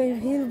 Sarah, du er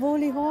helt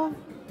rolig, ho.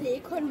 Det er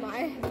ikke kun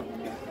mig.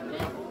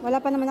 Wala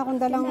pa naman akong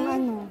dalang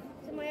ano.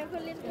 Så må jeg få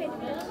lidt pænt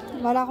med.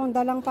 Wala akong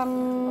dalang pang...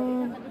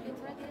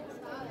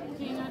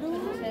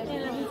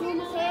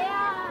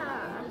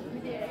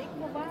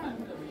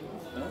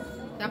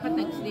 Dapat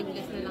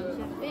nag-sleeveless na lang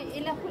siya.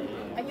 Ilang ko.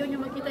 Ayaw niyo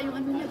makita yung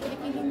ano niya.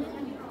 Kilikilin niya.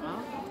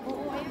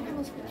 Oo, ayaw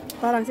niyo.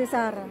 Parang si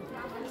Sarah.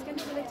 Skal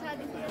du lidt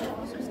tage det her?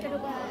 Og så skal du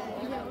bare...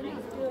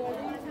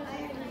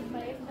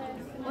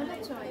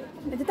 Undertøj.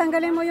 Edi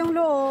tanggalin mo yung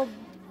loob.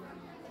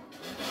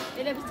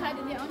 Eller vi tager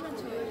det der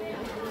undertøj.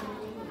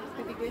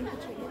 Skal vi gå ind på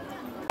toilettet?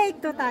 Take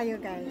to tayo,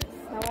 guys.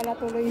 Nawala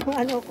tuloy yung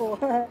ano ko.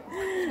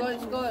 Skål,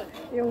 skål.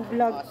 Yung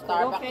vlog Oh, ko.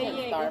 Starbucks Okay, yan,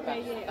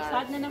 Starbucks.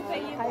 Start na ng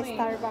paye Hi,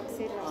 Starbucks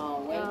sila. Oh,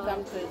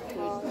 welcome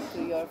to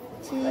your...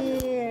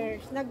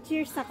 Cheers!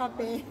 Nag-cheers sa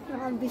kape.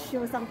 Ang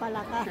ambisyosang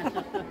palaka.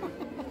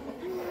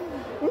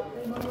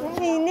 Ang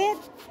init.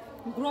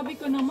 Grabe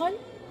ka naman.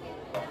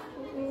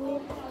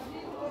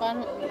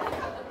 Paano?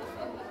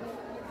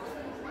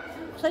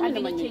 Saan yun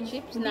naman yung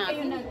chips Hindi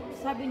kayo natin?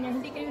 sabi niya,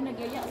 hindi kayo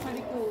nagaya.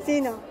 Sabi ko,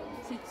 Sino?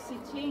 si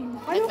Ching.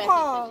 Ano May ka?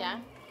 message na siya?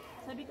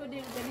 Sabi ko,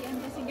 dalian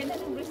kasi ganun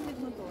yung bracelet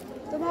mo to.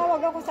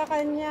 Tumawag ako sa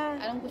kanya.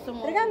 Anong gusto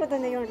mo? Regalo to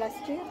na yung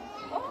last year.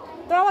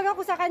 Tumawag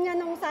ako sa kanya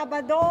nung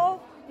Sabado.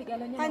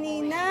 Tigalan niya.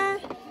 Kanina.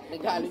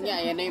 Regalo niya,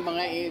 ayan na yung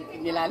mga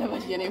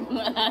nilalabas niya na yung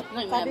mga alas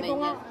ng Sabi nanay ko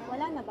nga, niya.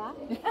 wala na ba?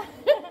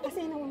 Kasi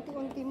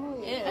naunti-unti mo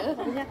eh. Eh.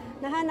 Sabi niya,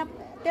 nahanap,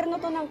 terno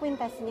to ng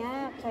kwintas niya.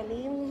 Actually,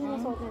 yung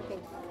sinusuot ng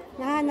peg.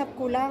 Nahanap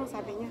ko lang,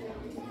 sabi niya.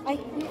 Ay,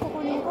 ano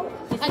kukunin ko?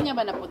 Sa kanya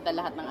ba napunta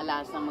lahat ng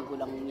alas ng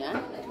magulang niya?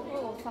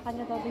 Oo, sa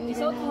kanya daw binigyan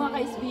Isuot mo na. nga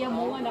kay Isbiya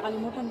mo.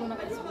 Nakalimutan ko na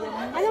kay Isbiya mo.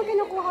 Anong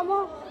kinukuha mo?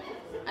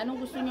 Anong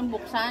gusto niyong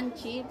buksan?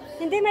 Chips?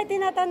 Hindi, may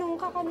tinatanong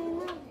ka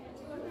kanina.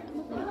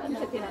 Ano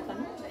siya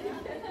tinatanong?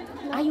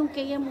 Ah, yung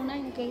kaya muna,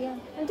 yung kaya.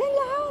 Andiyan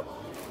lahat.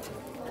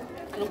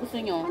 Anong gusto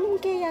niyo? Anong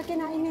keya?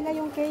 Kinain nila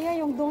yung keya,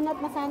 yung donut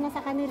na sana sa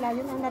kanila,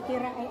 yun ang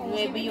natira. Ay,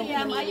 9 yung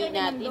Kaya pinili ayaw niya ng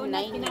natin,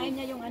 donut. 9. Kinain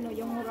niya yung ano,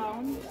 yung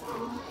round.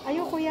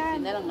 ayoko yan.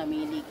 Yun na lang,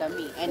 namili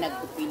kami. Ay,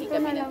 nagpili Ito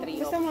kami na ng lang.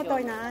 3 Gusto mo to,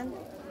 option. Inaan?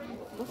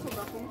 Gusto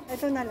ba ko?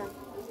 Ito na lang.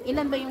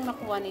 Ilan ba yung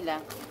nakuha nila?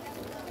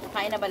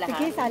 Kain na ba lahat?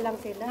 Sige, isa lang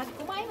sila.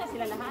 Kumain na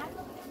sila lahat.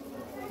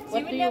 What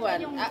do you William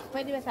want? yung- Ah,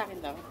 pwede ba sa akin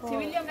to? Si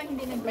William lang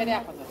hindi nag Pwede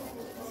ako to.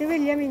 Si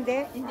William hindi.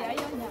 Hindi,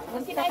 ayaw niya.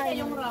 Ang kinain niya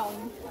yung round.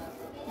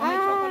 Yung may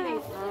Ah.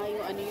 chocolate. Ah,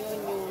 yung ano yun,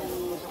 yung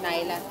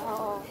Snylan.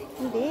 Oo.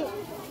 Hindi.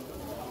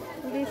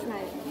 Hindi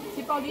smile.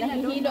 Si Paulina doon.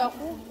 Nahihilo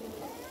ako.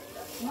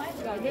 Kumain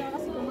ka. Hindi ka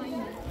kasi kumain.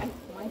 Ay,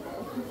 kumain ka.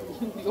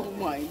 Hindi ko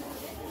kumain.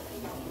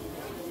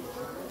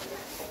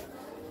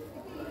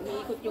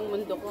 Umiikot yung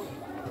mundo ko.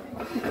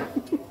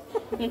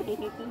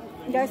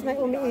 Guys, may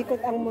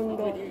umiikot ang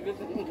mundo.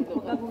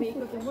 Pag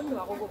umiikot yung mundo,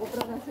 ako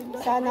kukupra ng silo.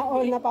 Sana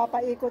all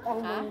napapaikot ang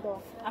mundo.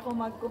 Ako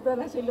magkupra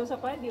ng silo sa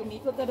Friday.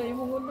 Umiikot na daw yung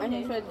mundo Ano yung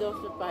niya. sweldo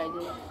sa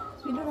Friday?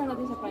 Silo na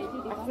natin sa Friday,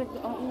 di ba? Actually,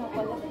 oo nga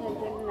pala,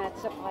 sweldo na natin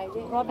sa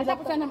Friday. Grabe Basta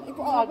ko sana Grabe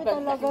ipo-agad kasi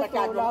talaga to.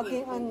 masyadong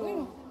Laging ikot. ano,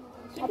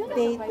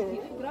 updated.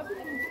 Ay, grabe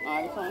naman. Ah,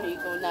 isang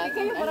ikaw natin.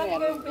 Kayo, Ano marami yan?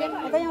 kayong pera.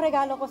 Ito yung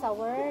regalo ko sa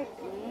work.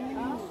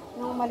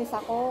 Nung umalis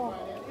ako.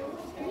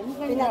 Yung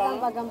ganda.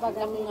 Pinatambag-ambagan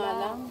Ang nga nila.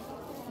 lang.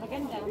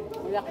 Maganda.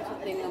 Wala ka sa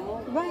tinga mo.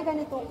 Di ba may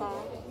ganito ka?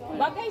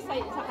 Bagay sa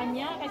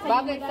kanya. Kaysa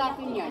Bagay yung sa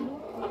akin yan.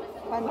 Bagay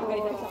daw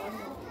Pandora. sa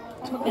kanya.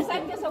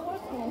 Mag-resign ka sa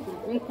work mo.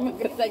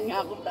 Mag-resign nga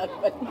ako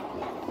dapat.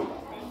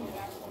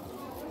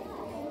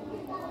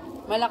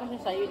 Malaki siya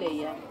sa'yo,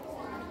 Leia.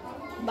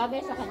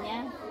 Bagay sa kanya.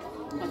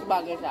 Mas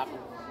bagay sa akin.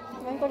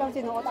 Ngayon ko lang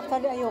sinuot.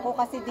 Actually, ayoko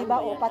kasi di ba,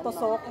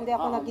 patusok. Hindi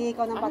ako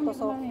naghihikaw ng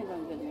patusok.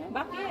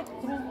 Bakit?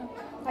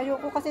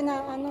 Ayoko kasi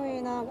na ano eh,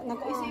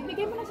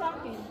 Ibigay mo na sa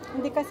akin.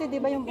 hindi kasi di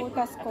ba yung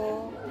butas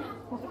ko.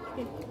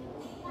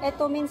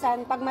 Eto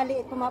minsan, pag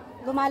maliit,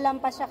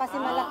 lumalampas siya kasi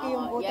malaki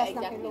yung butas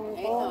ng ilong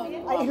ko.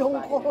 Ay, ilong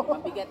ko.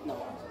 Mabigat, no?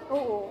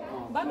 Oo.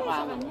 Bagay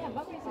sa kanya.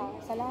 Bagay sa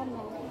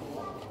Salamat.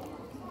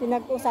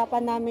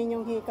 Pinag-usapan namin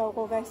yung hikaw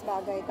ko guys,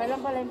 bagay.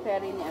 Kailan pala yung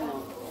ferry ni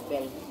ano?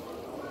 Bell?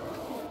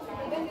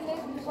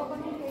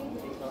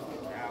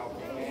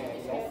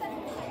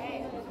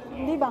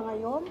 Hindi ba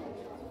ngayon?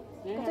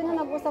 Kasi nung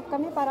nag-usap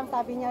kami, parang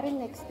sabi niya rin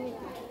next week.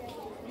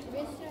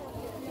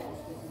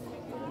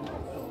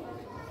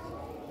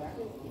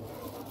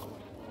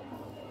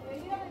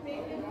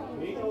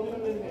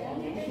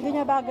 Hindi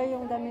niya bagay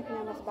yung damit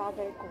niya, mas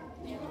bagay ko.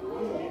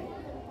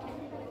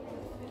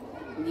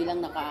 Hindi lang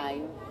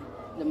nakaayo.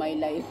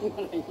 Lumaylay yung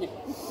kanya.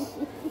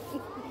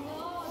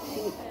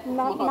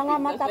 Mga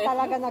mata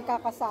talaga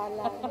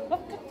nagkakasala.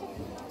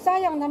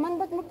 Sayang naman,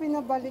 ba't mo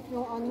pinabalik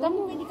yung Alam ano?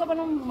 mo, hindi ka ba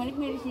nang bumalik?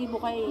 May resibo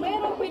kayo.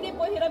 Mayroon, pwede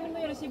po, hiramin mo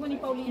yung resibo ni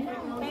Paulina.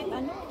 Kahit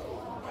ano.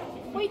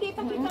 Pwede,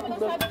 pakita mo lang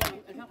sa akin.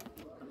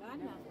 Wala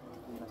na.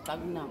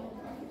 Tag na.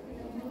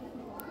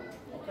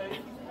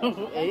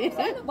 Eh?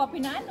 Ano ba,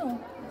 pinano?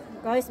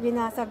 Guys,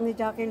 binasag ni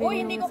Jacqueline. Uy,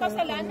 hindi yung ko cellphone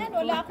kasalanan. ko.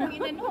 Wala akong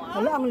inano, ah.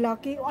 Wala, ang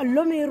laki.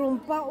 Ala, mayroon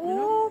pa.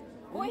 Oh.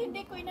 Uy,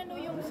 hindi ko inano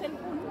yung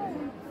cellphone mo.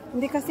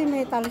 Hindi kasi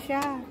metal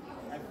siya.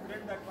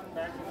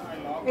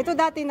 Ito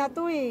dati na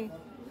to eh.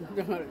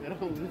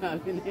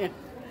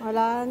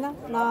 Wala na.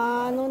 Na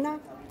ano na.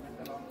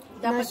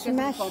 Dapat kasi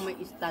Smash. kung may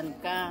stand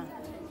ka.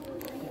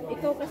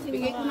 Ikaw kasi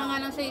Bigay ko na nga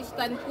lang sa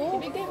stand ko.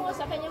 Ibigay mo nga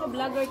sa kanya,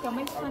 vlogger ka.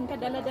 May fan ka,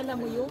 dala-dala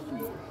mo yun.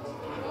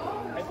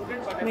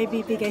 May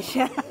bibigay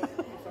siya.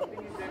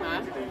 Ha?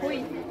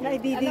 Uy,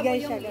 Naibibigay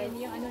alam mo siya yung, guys.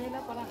 yung ano nila,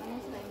 parang ano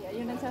sila,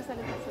 yung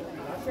nagsasalita sila.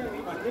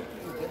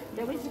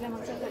 Dawin sila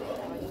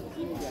magsasalita.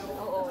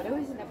 Oo,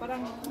 dawin sila.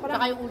 Parang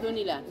Saka yung ulo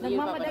nila. Hindi yung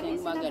nagmamadali papasin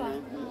sila ba? magana.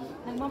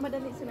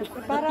 Nagmamadali sila.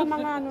 Para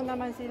mga ano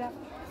naman sila.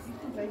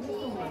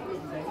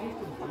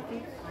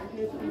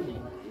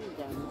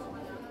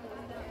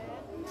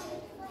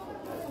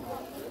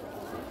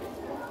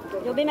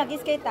 Joby,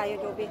 mag-skate tayo,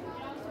 Joby.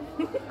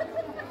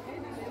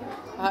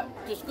 Ha,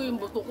 Diyos ko, yung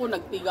buto ko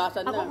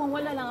nagtigasan Ako na. kung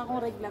wala lang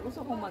akong regla, gusto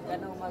kong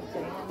mag-ganyan.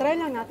 Try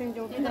lang natin,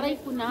 Joby. Try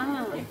ko na.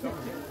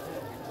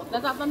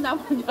 Natatanda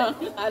mo niya.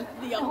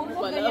 Hindi ako Ako mo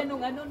pala. ganyan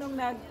nung ano, nung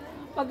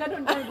pag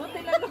ganun, buti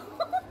lang.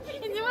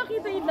 Hindi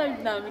makita yung live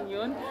namin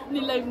yun.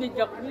 Nilive ni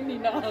Jack yun, hindi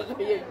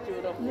nakakaya yung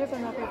tsura ko. Hindi ko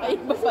nakita. Ay,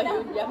 iba pa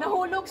yun yan.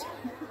 Nahulog siya.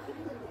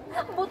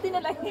 Buti na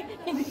lang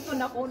hindi ko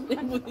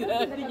nakunan. Buti na,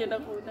 hindi niya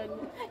nakunan.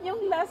 Yung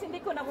last hindi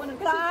ko nakunan.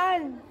 Kasi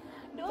Saan?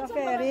 doon Sa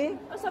ferry?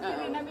 Sa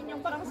ferry namin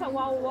yung parang sa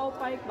Wow Wow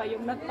Park ba,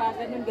 yung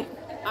nagpagan yung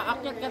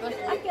Aakyat ka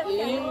tapos Akyat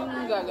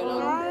ka. gaganon.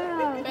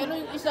 Ah. Pero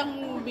yung isang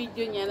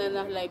video niya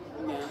na live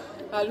niya,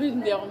 halos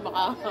hindi ako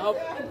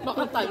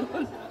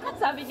makatalon.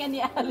 Sabi nga ni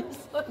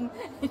Allison,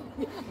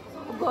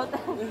 ugot.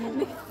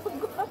 Hindi ko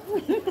ugot.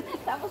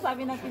 Tapos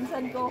sabi ng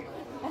pinsan ko,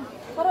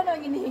 parang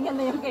naman hinihingal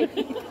na yung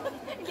kaibigan.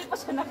 Hindi pa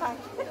siya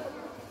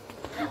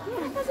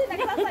kasi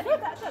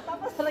nagsasalita siya,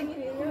 tapos parang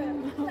hinihingal.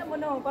 Alam mo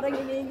naman, parang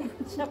hinihingal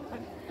siya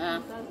pag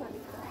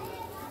nagsasalita.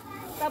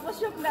 Tapos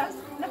yung last,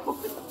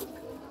 nahulog.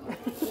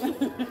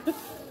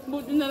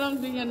 Buti na lang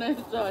din niya na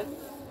sa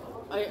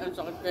ay, ang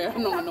sakit kaya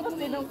nung ano ko.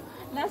 Tapos nung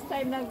last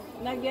time,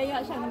 nagyaya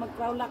siya na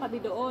mag-crawla kami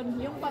doon.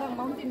 Yung parang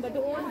mountain ba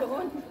doon.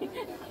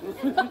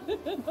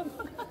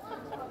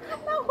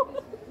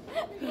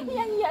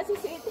 Yang si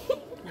City.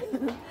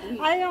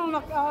 Ay, yung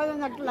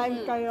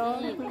nag-live kayo.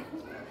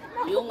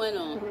 Yung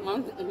ano,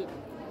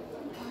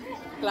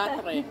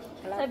 klatre.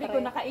 Sabi ko,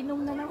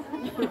 nakainom na naman.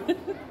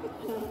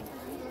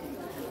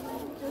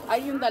 Ay,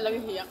 yung talaga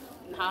hiyak.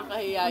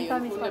 Nakakahiya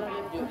yun. Kung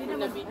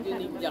na-video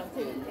ni Jack.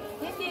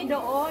 Hindi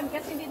doon,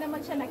 kasi hindi naman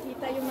siya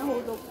nakita yung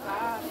nahulog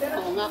ka. Pero,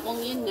 Oo nga, kung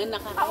yun nga,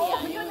 nakakahiya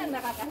yun yun. ang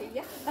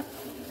nakakahiya.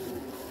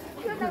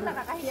 Yun ang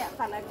nakakahiya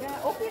talaga.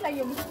 Okay lang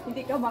yung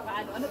hindi ka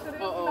makaano. Pero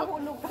yung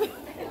nahulog ka.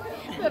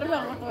 Pero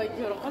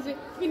nakakahiya kasi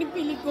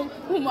pinipili kong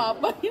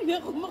humaba, hindi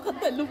ako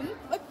makatalon.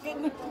 At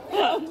ganun,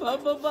 ang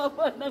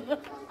bababa na nga.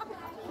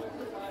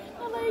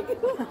 Aray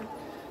ko.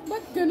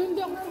 Ba't ganun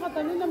di ako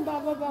makatalon? Ang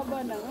bababa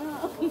na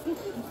nga.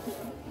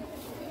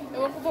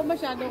 Ewan ko pa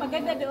masyado.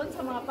 Maganda doon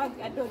sa mga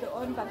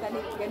doon,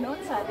 pagalit gano'n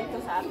sa dito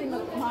sa atin,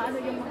 maano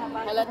yung mga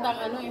bata.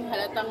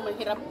 Halatang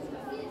mahirap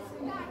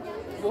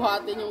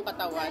buhatin yung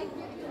katawan.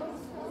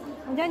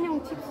 Andiyan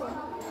yung chips.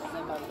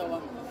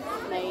 Natawa.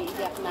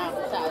 Naiiyak na ako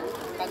sa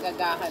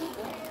kagagahan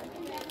ko.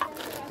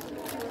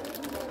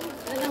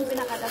 Yun ang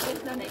pinakadagit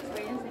na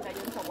experience nila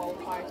yung sa Wow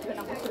Park. Yun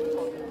ang gusto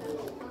ko.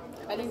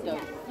 Alin daw?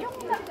 Yung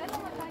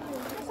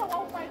sa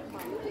Wow Park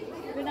man.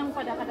 Yun ang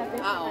padakadagit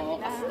sa Oo,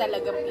 kanila. kasi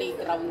talagang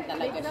playground talaga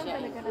Playground siya.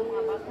 talaga ng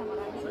mga bata,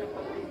 marami silang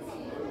pag-friends.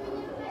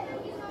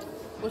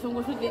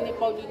 Gustong-gusto din ni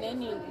Pauline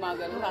yung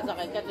gumagano,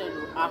 sasakay ka,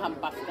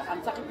 ahampas ka.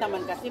 Ang sakit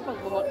naman kasi pag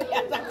bumakaya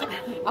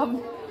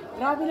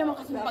grabe naman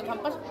kasi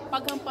paghampas.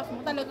 Paghampas mo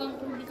talagang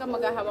hindi ka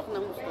maghahawak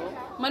ng gusto.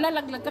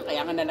 Malalaglag ka,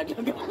 kaya nga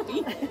nalaglag ako.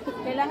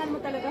 Kailangan mo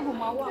talaga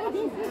humawa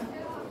kasi.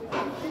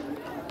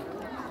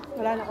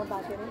 Wala na akong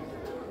battery.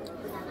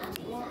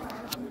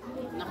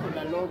 Naku,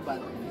 laloban.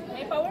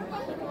 May power pa.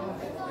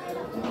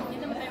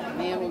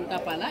 Meron ka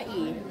pala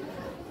eh.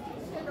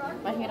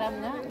 Pahiram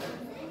na.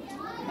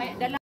 May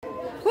dala.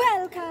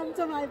 Welcome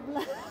to my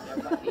vlog.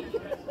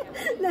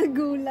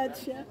 Nagulat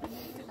siya.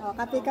 Oh,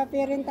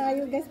 kape-kape rin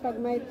tayo guys pag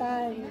may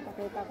time.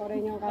 Pakita ko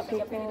rin yung kape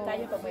ko.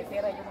 Tayo pag may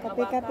pera yung mga bata.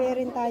 Kape-kape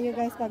rin tayo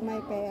guys pag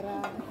may pera.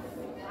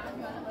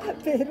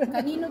 Pera.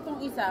 Kanino tong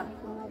isa?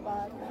 Mga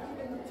bata.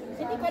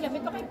 Hindi ko alam.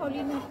 Ito kay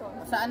Paulina ito.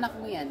 Sa anak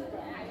mo yan?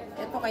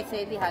 Ito kay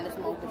Sedi, halos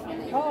maubos niya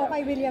na yun. Oo,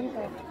 kay William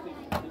to.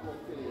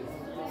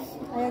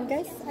 Ayan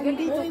guys. Ayun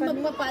dito Uy,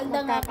 magpapaalda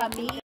nga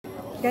kami.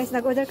 Guys,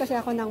 nag-order kasi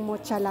ako ng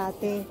mocha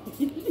latte.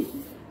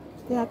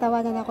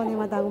 Tinatawanan ako ni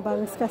Madang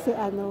Bangs kasi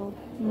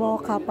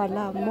mocha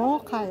pala.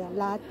 Mocha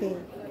latte.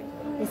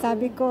 Eh,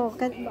 sabi ko,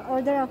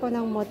 order ako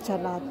ng mocha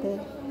latte.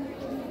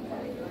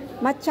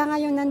 Matcha nga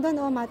yung nandun,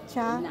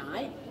 matcha.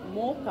 Nay,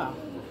 mocha.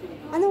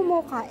 Anong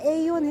mocha?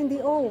 yun, hindi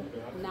O.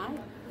 Nay,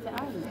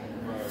 saan?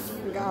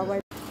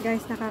 Nag-aaway.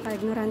 Guys,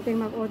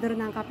 nakaka-ignoranteng mag-order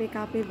ng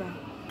kape-kape ba?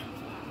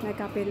 May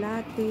kape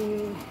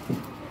latte.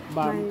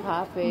 Warm may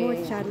coffee.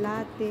 Mocha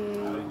latte.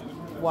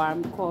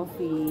 Warm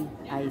coffee.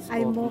 Ice coffee.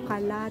 Ay, mocha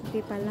latte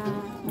pala.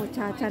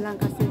 Muchacha lang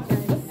kasi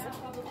guys.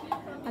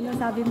 Ano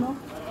sabi mo?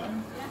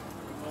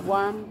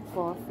 Warm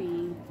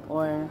coffee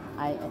or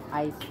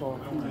ice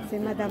coffee. Si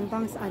Madam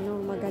Bangs,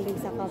 magaling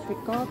sa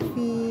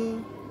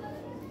coffee.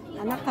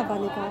 Anak ka ba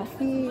ni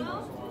coffee?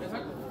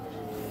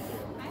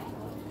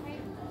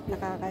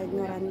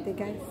 Nakaka-ignorante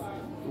guys.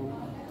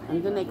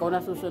 Andun na, ikaw na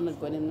susunod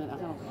ko.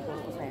 Ano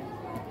ko sa'yo?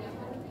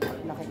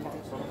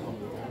 Laki-laki ko.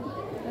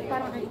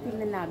 Parang ang itim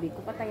na labi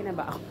ko. Patay na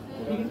ba ako?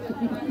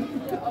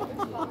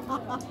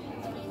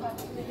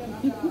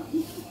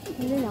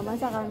 Hindi naman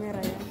sa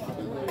camera yan.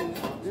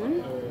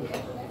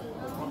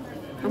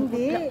 Ang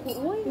Hindi. putla ko,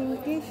 uy.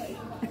 Pinkish.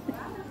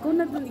 Kung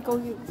na dun, ikaw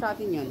sa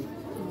atin yan.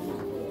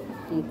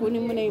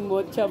 Kunin mo na yung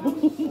mocha mo.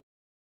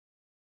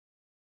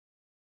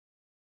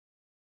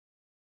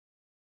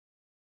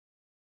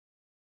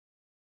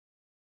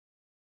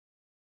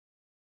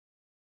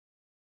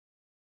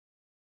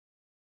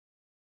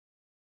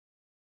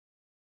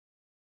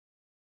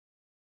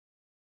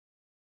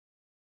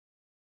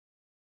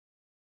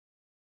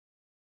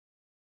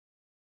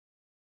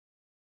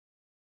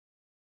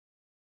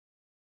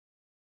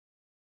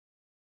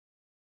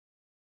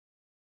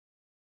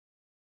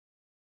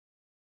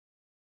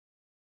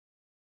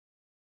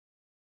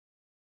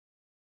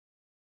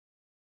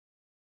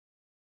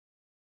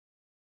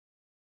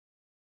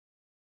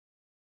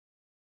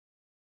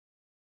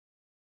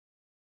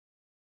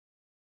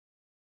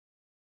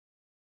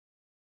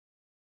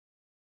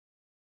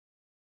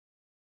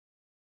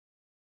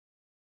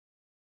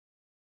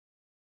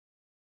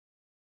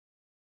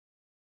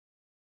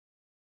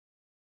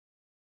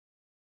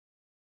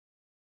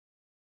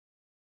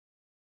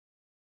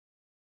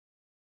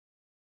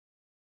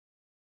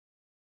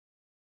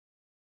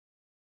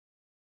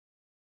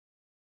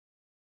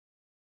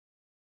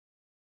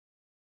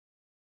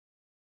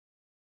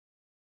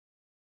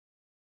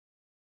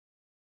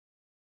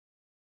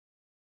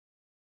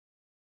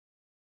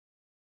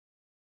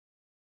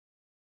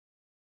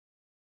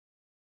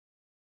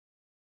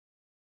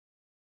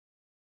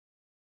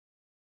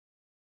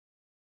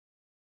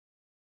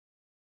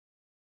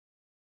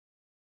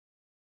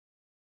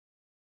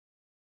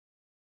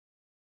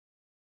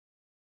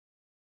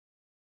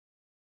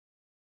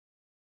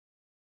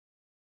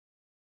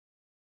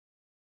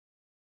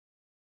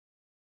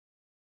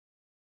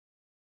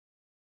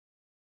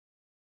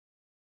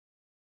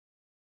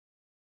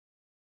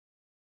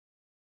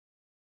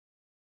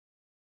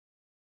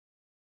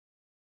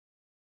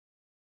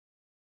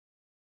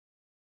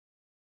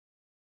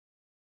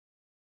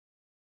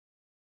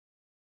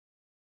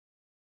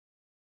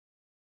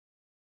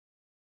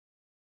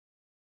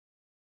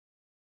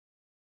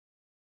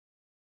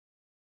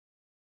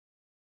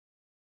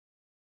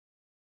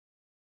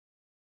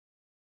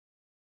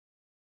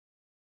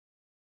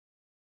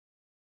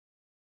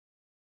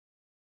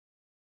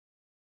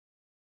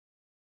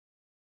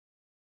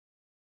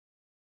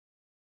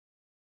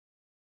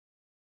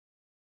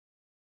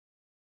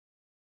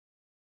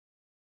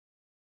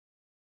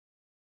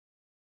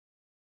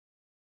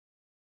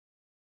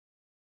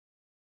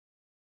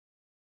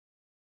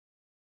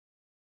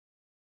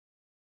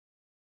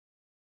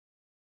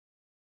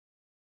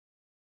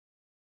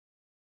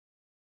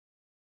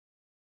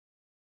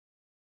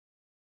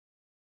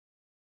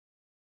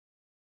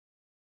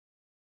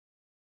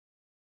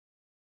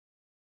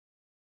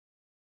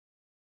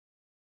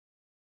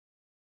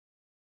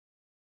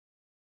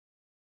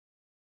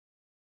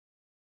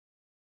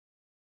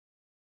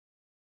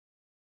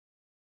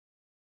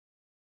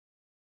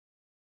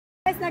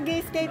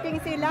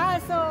 nag-skating sila.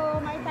 So,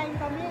 may time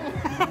kami.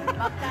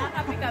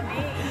 Magkakapi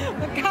kami.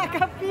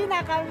 Magkakapi na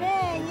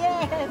kami.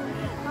 Yes.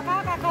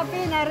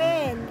 Makakakapi na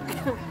rin.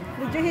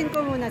 Videohin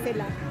ko muna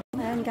sila.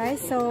 Ayan guys,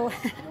 so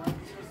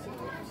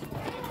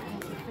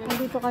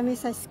nandito kami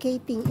sa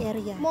skating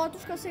area. Mor, du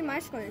skal se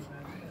mig, Skøjt.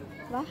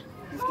 Hva?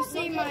 Du skal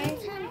se mig.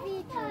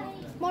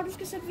 Mor, du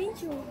skal se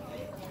video.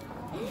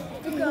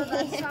 Du gør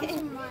det samme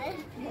som mig.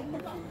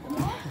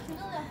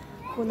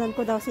 Kunan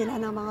ko daw sila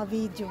ng mga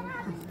video.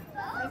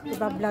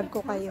 Iba-vlog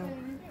ko kayo.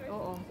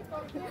 Oo.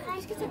 Du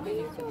skal se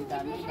video.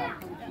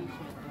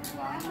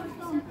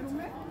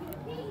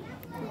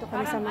 Dito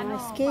kami sa mga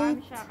skate.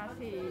 Siya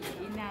kasi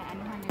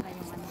inaanuhan nila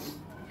yung ano.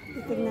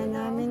 Titignan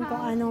namin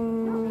kung anong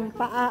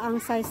paa ang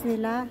size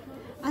nila.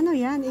 Ano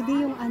yan?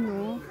 Hindi yung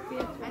ano.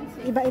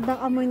 Iba-ibang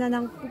amoy na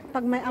ng,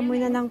 pag may amoy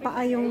na ng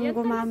paa yung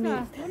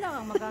gumamit. Wala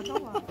kang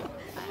magagawa.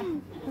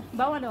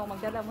 Bawal naman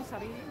magdala mo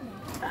sarili.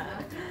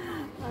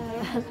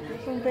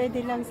 Kung pwede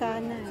lang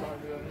sana.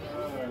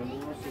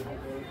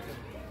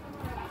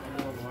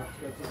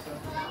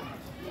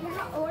 Jeg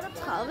har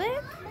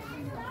 38.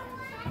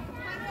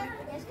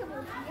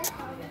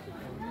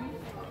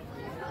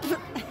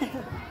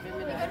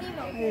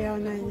 Ayaw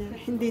na niya.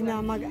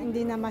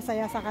 Hindi na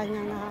masaya sa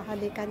kanya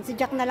nakahalikan. Si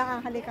Jack na lang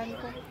ang halikan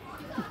ko.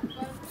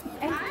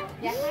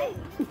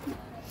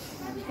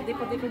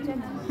 Puti-puti ko dyan.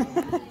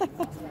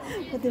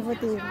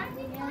 Puti-puti.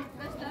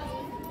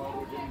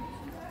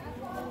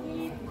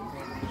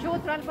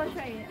 Neutral ba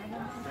siya eh?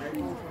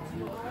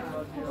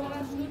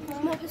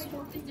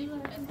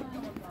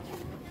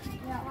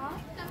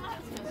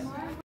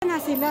 Ano na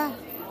sila?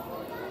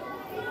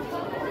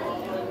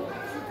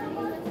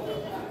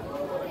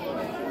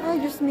 Ay,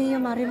 Diyos mio,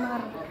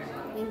 Marimar.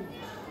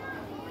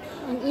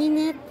 Ang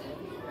init.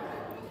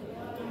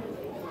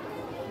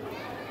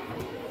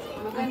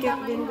 Ang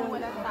cute din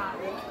doon.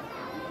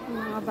 Ang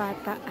mga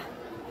bata.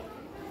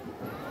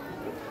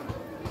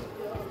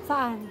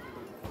 Saan?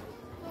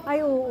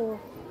 Ay, oo.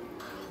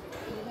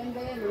 Maganda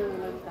yan,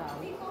 walang tao.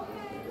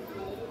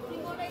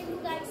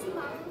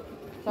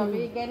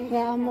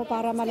 Kaya mo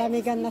para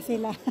malamigan na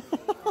sila.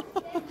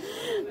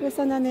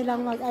 Gusto na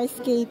nilang mag-ice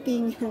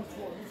skating.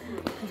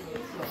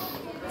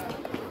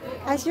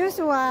 As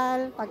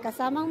usual,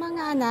 pagkasamang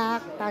mga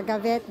anak,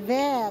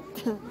 taga-vet-vet.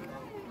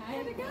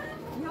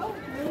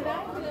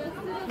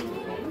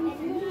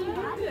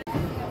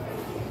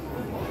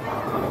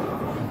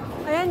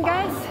 Ayan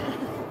guys.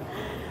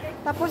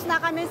 Tapos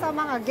na kami sa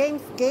mga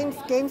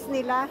games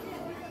nila.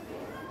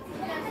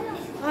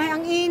 Ay,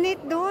 ang init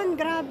doon.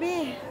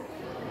 Grabe.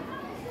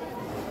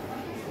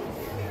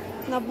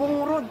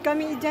 Nabungrod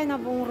kami dyan,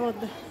 nabungrod.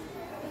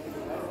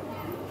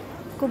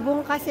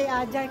 Kubong kasi,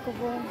 Ajay,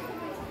 kubong.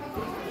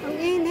 Ang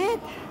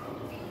init.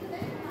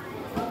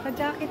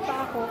 Ka-jacket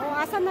pa ako. O,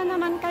 asan na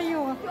naman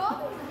kayo?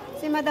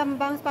 Si Madam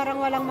Bangs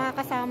parang walang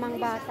mga kasamang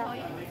bata.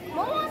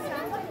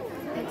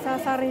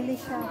 Nagsasarili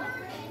siya.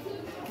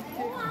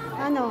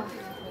 Ano?